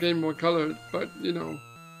with the Game Boy Color, but you know,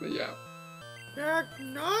 but yeah. That's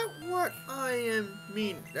not what I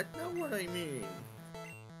mean. That's not what I mean.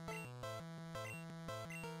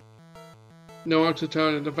 No, I'm just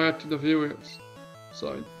telling the back to the viewers.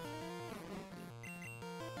 Sorry.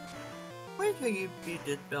 Wait till you beat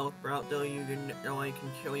this Bellsprout, though, you can know I can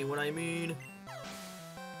show you what I mean.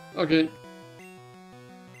 Okay.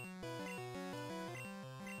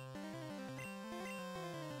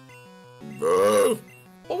 Oh,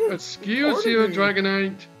 Excuse you,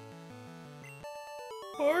 Dragonite.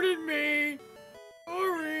 Pardon me.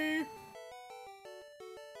 Sorry.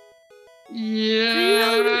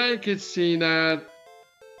 Yeah, I could see that.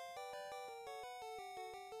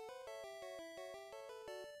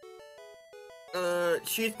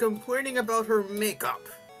 She's complaining about her makeup.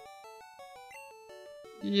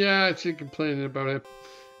 Yeah, she's complaining about it.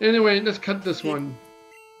 Anyway, let's cut this one.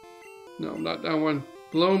 No, not that one.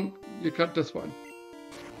 Bloom, you cut this one.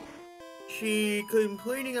 She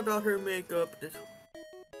complaining about her makeup.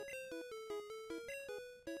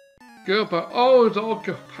 Girl power. Oh, it's all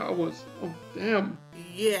girl powers. Oh, damn.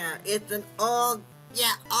 Yeah, it's an all...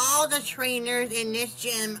 Yeah, all the trainers in this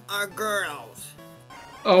gym are girls.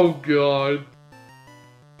 Oh, God.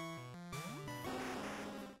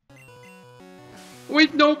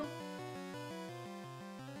 Wait, nope.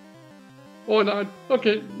 Or not.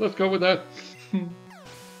 Okay, let's go with that.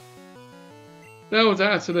 That was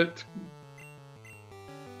accident.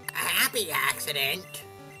 A happy accident.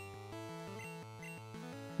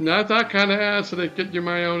 Not that kind of accident. Get you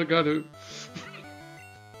my own gutter.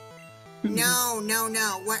 No.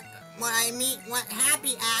 What I mean, what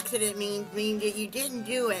happy accident means that you didn't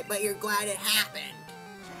do it, but you're glad it happened.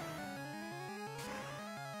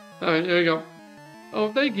 Alright, here we go. Oh,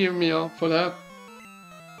 thank you, Meow, for that.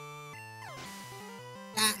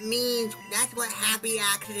 That's what happy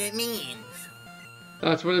accident means.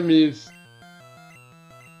 That's what it means.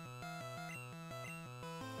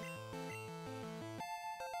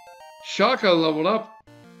 Shaka leveled up.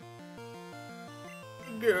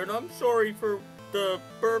 Again, I'm sorry for the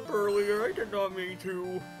burp earlier. I did not mean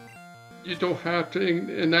to. You don't have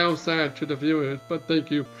to announce that to the viewers, but thank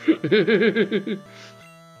you.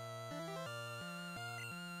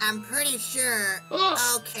 I'm pretty sure...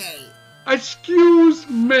 Okay. Excuse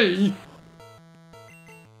me!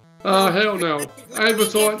 Hell no. I ever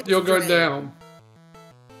thought you'll go down.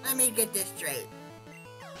 Let me get this straight.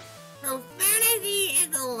 Profanity is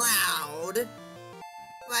allowed,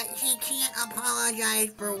 but he can't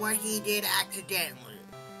apologize for what he did accidentally.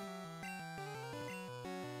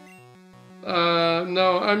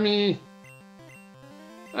 No, I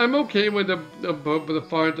I'm okay with the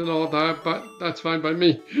fart and all that, but that's fine by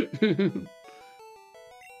me.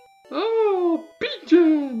 Oh,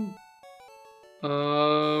 Beacon!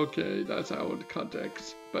 Okay, that's out of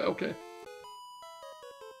context, but okay.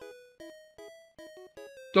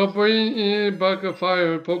 Don't bring in a bucket of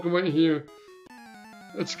fire, Pokemon here.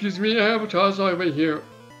 Excuse me, I have a Charizard right here.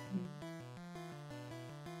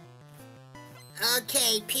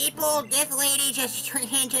 Okay, people, this lady just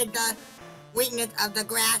hinted the weakness of the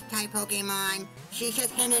grass type Pokemon. She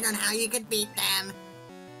just hinted on how you could beat them.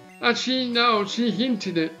 She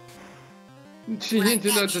hinted it. She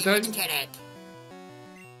hinted at the time.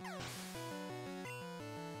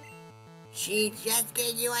 She just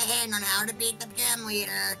gave you a hint on how to beat the gym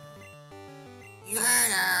leader. You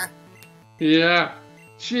heard her. Yeah,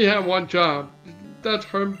 she had one job. That's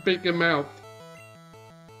her big mouth.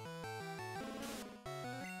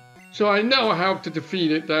 So I know how to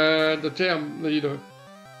defeat it, the gym leader.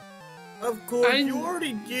 Of course, you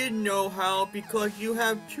already did know how because you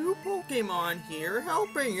have 2 Pokemon here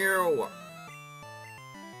helping you.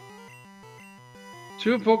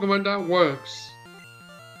 2 Pokemon, that works.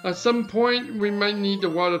 At some point, we might need the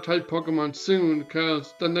water type Pokemon soon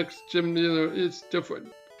because the next gym leader is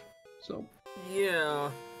different. So. Yeah.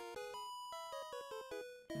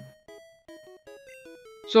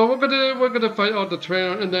 So we're gonna fight out the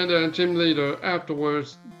trainer and then the gym leader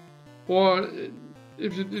afterwards, or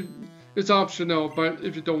if it's optional, but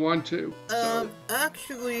if you don't want to.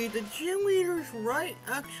 Actually, the gym leader's right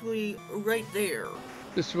there.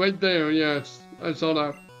 It's right there. Yes, I saw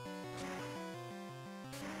that.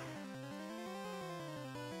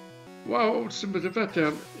 Wow, super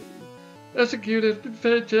defective. Executed,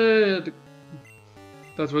 defeated.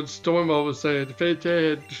 That's what Storm always said.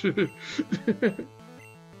 Defeated.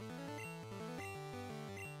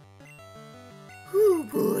 Oh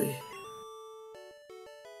boy.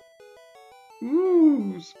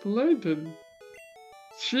 Ooh, splendid.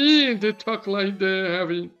 She did talk like they're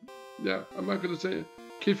having. Yeah, I'm not gonna say it.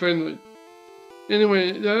 Kid friendly.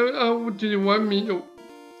 Anyway, do you want me? Do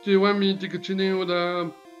you want me to continue with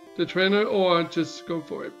the trainer or just go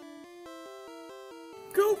for it?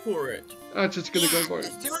 Go for it. I'm just gonna go for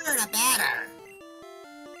it. The sooner the better.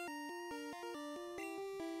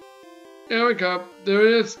 There we go. There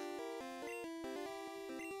it is.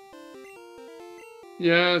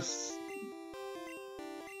 Yes.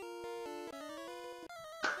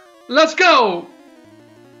 Let's go!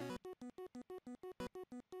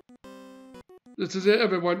 This is it,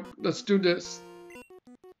 everyone. Let's do this.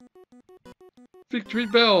 Victory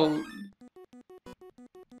bell.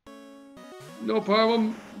 No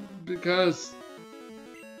problem, because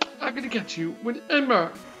I'm gonna get you with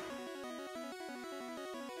embark.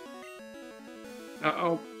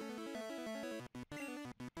 Uh-oh.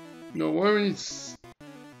 No worries.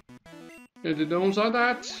 And the nose on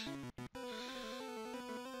that.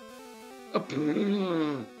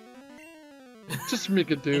 Just make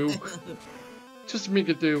it do. Just make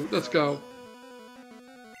it do. Let's go.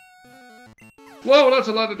 Whoa, that's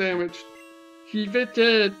a lot of damage. He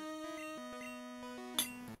fitted.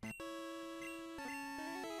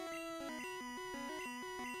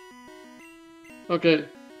 Okay.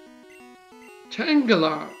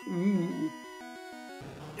 Tangela. Ooh.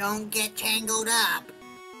 Don't get tangled up.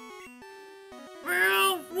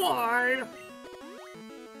 Well, why?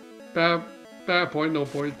 Bad point, no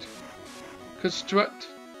point. Construct.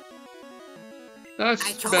 That's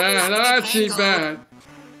told you not bad. to get That's tangled. bad.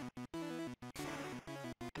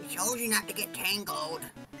 I told you not to get tangled.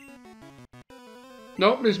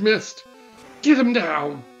 Nope, he's missed. Get him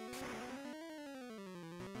down.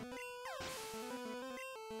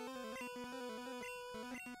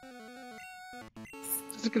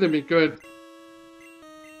 This is gonna be good.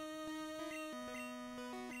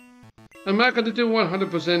 I'm not gonna do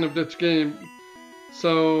 100% of this game.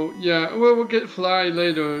 So, yeah, we'll get Fly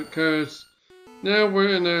later, because now we're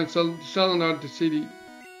in Celadon City.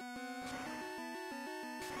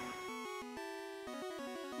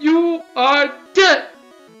 You are dead!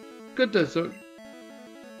 Good desert.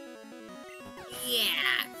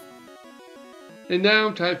 Yeah. And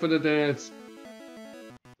now time for the dance.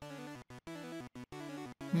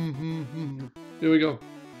 Here we go.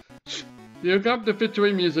 Here comes the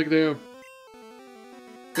victory music there.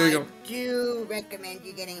 There we go. I do recommend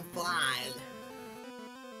you getting Fly.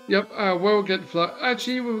 Yep, we'll get Fly.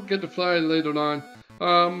 Actually, we'll get the Fly later on.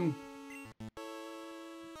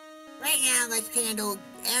 Right now, let's handle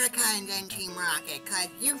Erica and then Team Rocket, because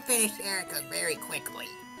you finished Erica very quickly.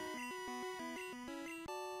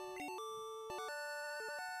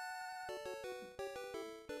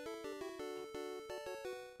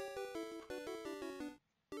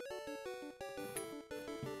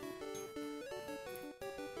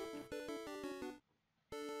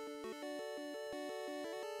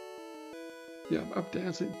 Yeah, I'm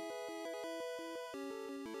dancing.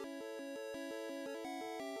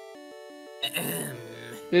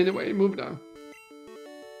 Anyway, moving on.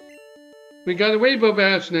 We got a rainbow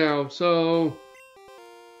badge now, so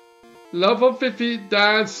level 50,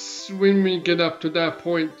 that's when we get up to that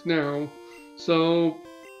point now. So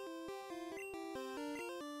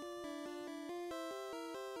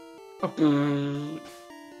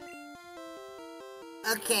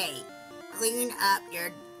Okay, clean up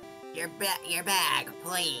your bag,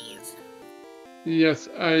 please. yes,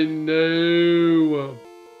 I know.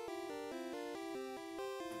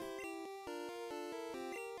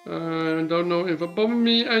 I don't know if above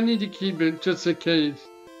me, I need to keep it just in case.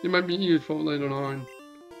 It might be useful later on.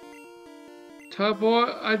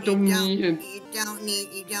 Teleport, I don't need it. You don't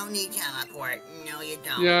need teleport. No, you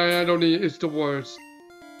don't. Yeah, I don't need it. It's the worst.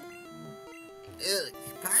 Ooh,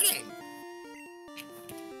 pardon.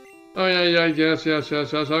 Oh yeah, yes. I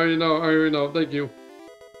already know. Thank you.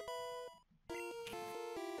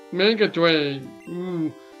 Mega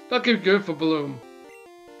Drain. That could be good for Bloom.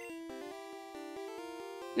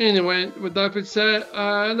 Anyway, with that being said,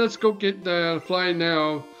 let's go get the fly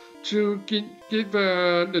now to give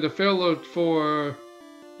the failure for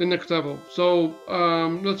the next level. So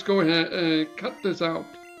let's go ahead and cut this out.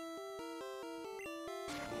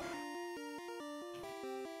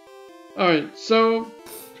 Alright, so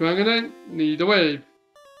Dragonite, lead the way.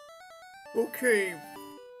 Okay.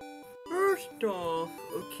 First off,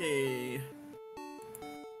 okay.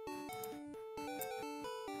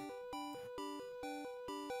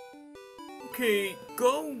 Okay,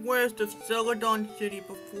 go west of Celadon City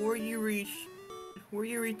before you reach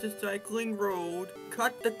the cycling road.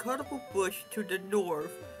 Cut the cuttable bush to the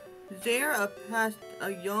north. There, past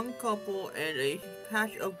a young couple and a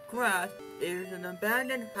patch of grass, there's an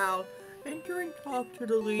abandoned house. Enter and talk to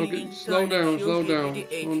the lady inside. Slow down. The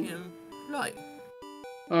HM flight.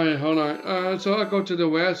 Alright, hold on. So I go to the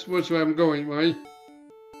west, which way I'm going, right?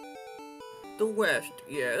 The west,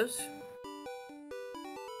 yes.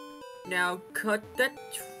 Now cut that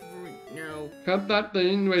tree. Now cut that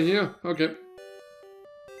thing right here. Okay.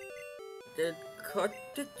 Then cut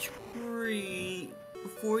the tree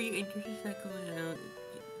before you enter the cycling.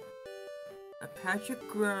 A patch of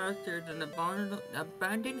grass. There's an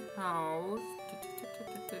abandoned house.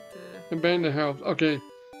 Abandoned house. Okay.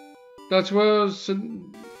 That's where.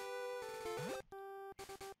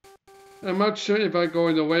 I'm not sure if I go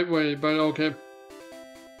in the right way, but okay.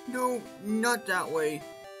 No, not that way.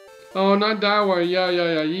 Oh, not that way.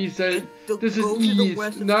 Yeah. He said this is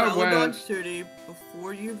east, not west. City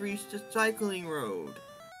before you reach the cycling road.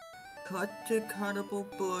 Cut the cuttable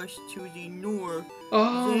bush to the north.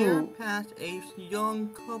 Oh. There, past a young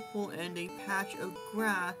couple and a patch of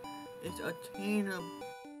grass, is attainable.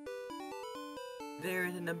 There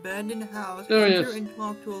is an abandoned house. Enter and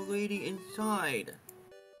talk to a lady inside.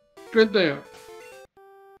 Good there.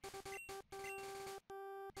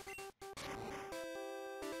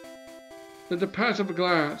 There's a patch of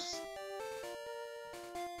glass.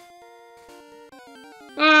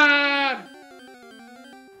 Ah!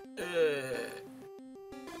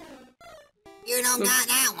 You don't got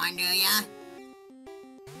that one, do ya?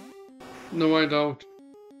 No, I don't.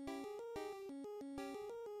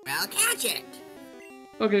 Well, catch it.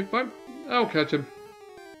 Okay, fine. I'll catch him.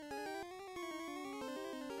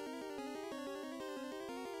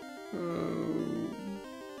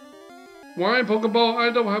 Why Pokeball? I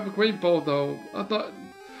don't have a great ball though. I thought.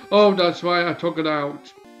 Oh, that's why I took it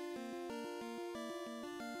out.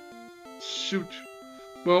 Shoot.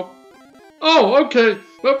 Well. Oh, okay.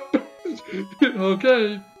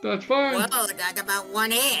 Okay, that's fine. Whoa, that's about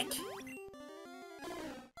one hit.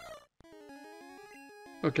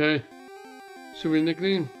 Okay. Should we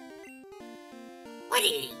nickname? What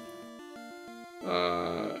is?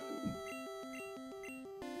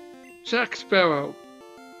 Jack Sparrow.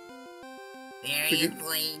 There he is,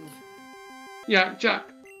 please. Yeah,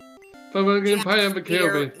 Jack. But we're gonna play him a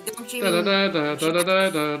Kirby. Okay,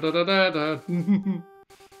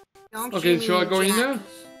 so I go in there?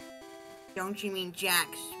 Don't you mean Jack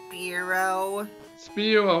Sparrow?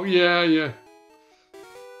 Sparrow, yeah.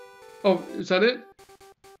 Oh, is that it?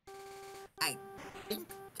 I think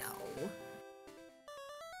so.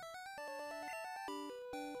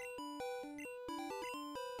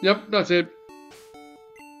 Yep, that's it.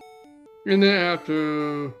 And then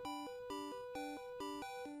after...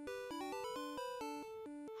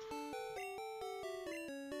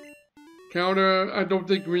 Counter, I don't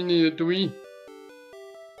think we need it, do we?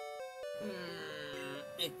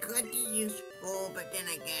 It could be useful, but then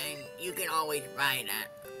again, you can always buy that.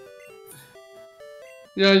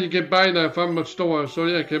 Yeah, you can buy that from a store, so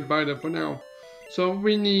yeah, I can buy that for now. So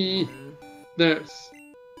we need this.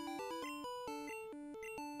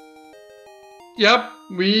 Yep,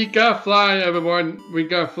 we got fly, everyone. We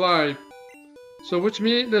got fly. So which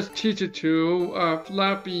means let's teach it to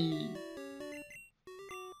Flappy.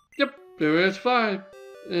 Yep, there is fly.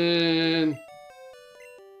 And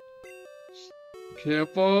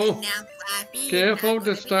careful. And now Flappy Careful is not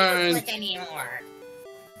this gonna be time. useless anymore.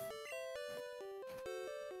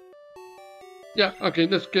 Yeah, okay,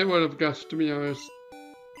 let's get rid of Gus, to be honest.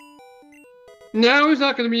 Now he's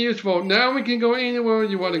not going to be useful. Now we can go anywhere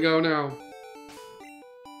you want to go now.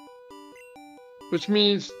 Which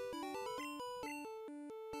means...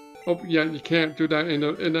 Oh, yeah, you can't do that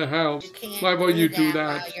in the house. You can't Why will you do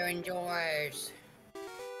while that? you're indoors.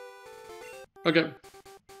 Okay.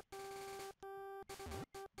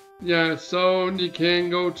 Yeah, so you can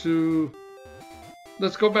go to...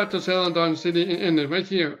 Let's go back to Celadon City and end it right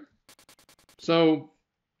here. So...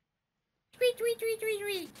 Tweet, tweet, tweet, tweet,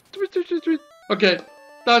 tweet. Tweet, tweet, tweet, tweet. Okay,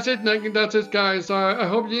 that's it, that's it, guys. I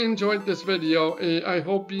hope you enjoyed this video. I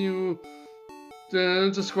hope you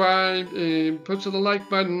subscribe and push the like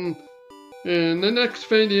button. And the next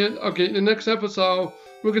video, okay, the next episode,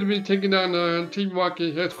 we're gonna be taking down Team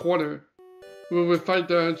Rocket headquarters. We will fight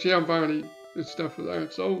the Giovanni and stuff like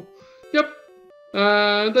that. So, yep.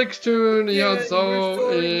 Thanks to the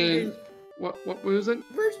episode and what was it?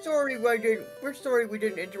 We're sorry we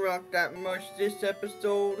didn't interact that much this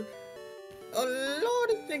episode. A lot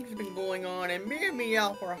of things have been going on, and me and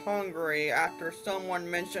Meowth were hungry after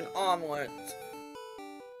someone mentioned omelets.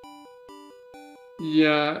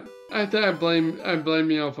 Yeah, I blame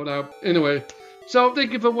Meow for that. Anyway, so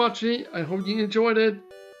thank you for watching. I hope you enjoyed it,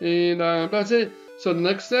 and that's it. So the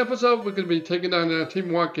next episode, we're gonna be taking down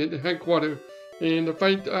Team Rocket headquarters and to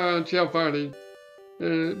fight Giovanni.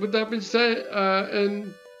 With that being said,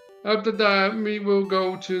 and after that, we will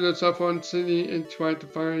go to the Celadon City and try to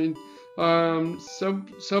find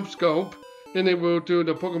Subscope, and then we'll do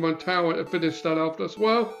the Pokemon Tower and finish that off as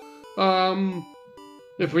well.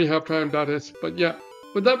 If we have time, that is. But yeah,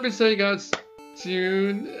 with that being said, guys, see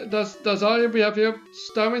you. That's all we have here.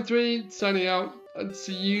 Starman3 signing out, and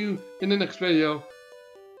see you in the next video.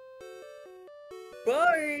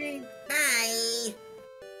 Bye! Bye!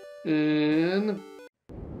 And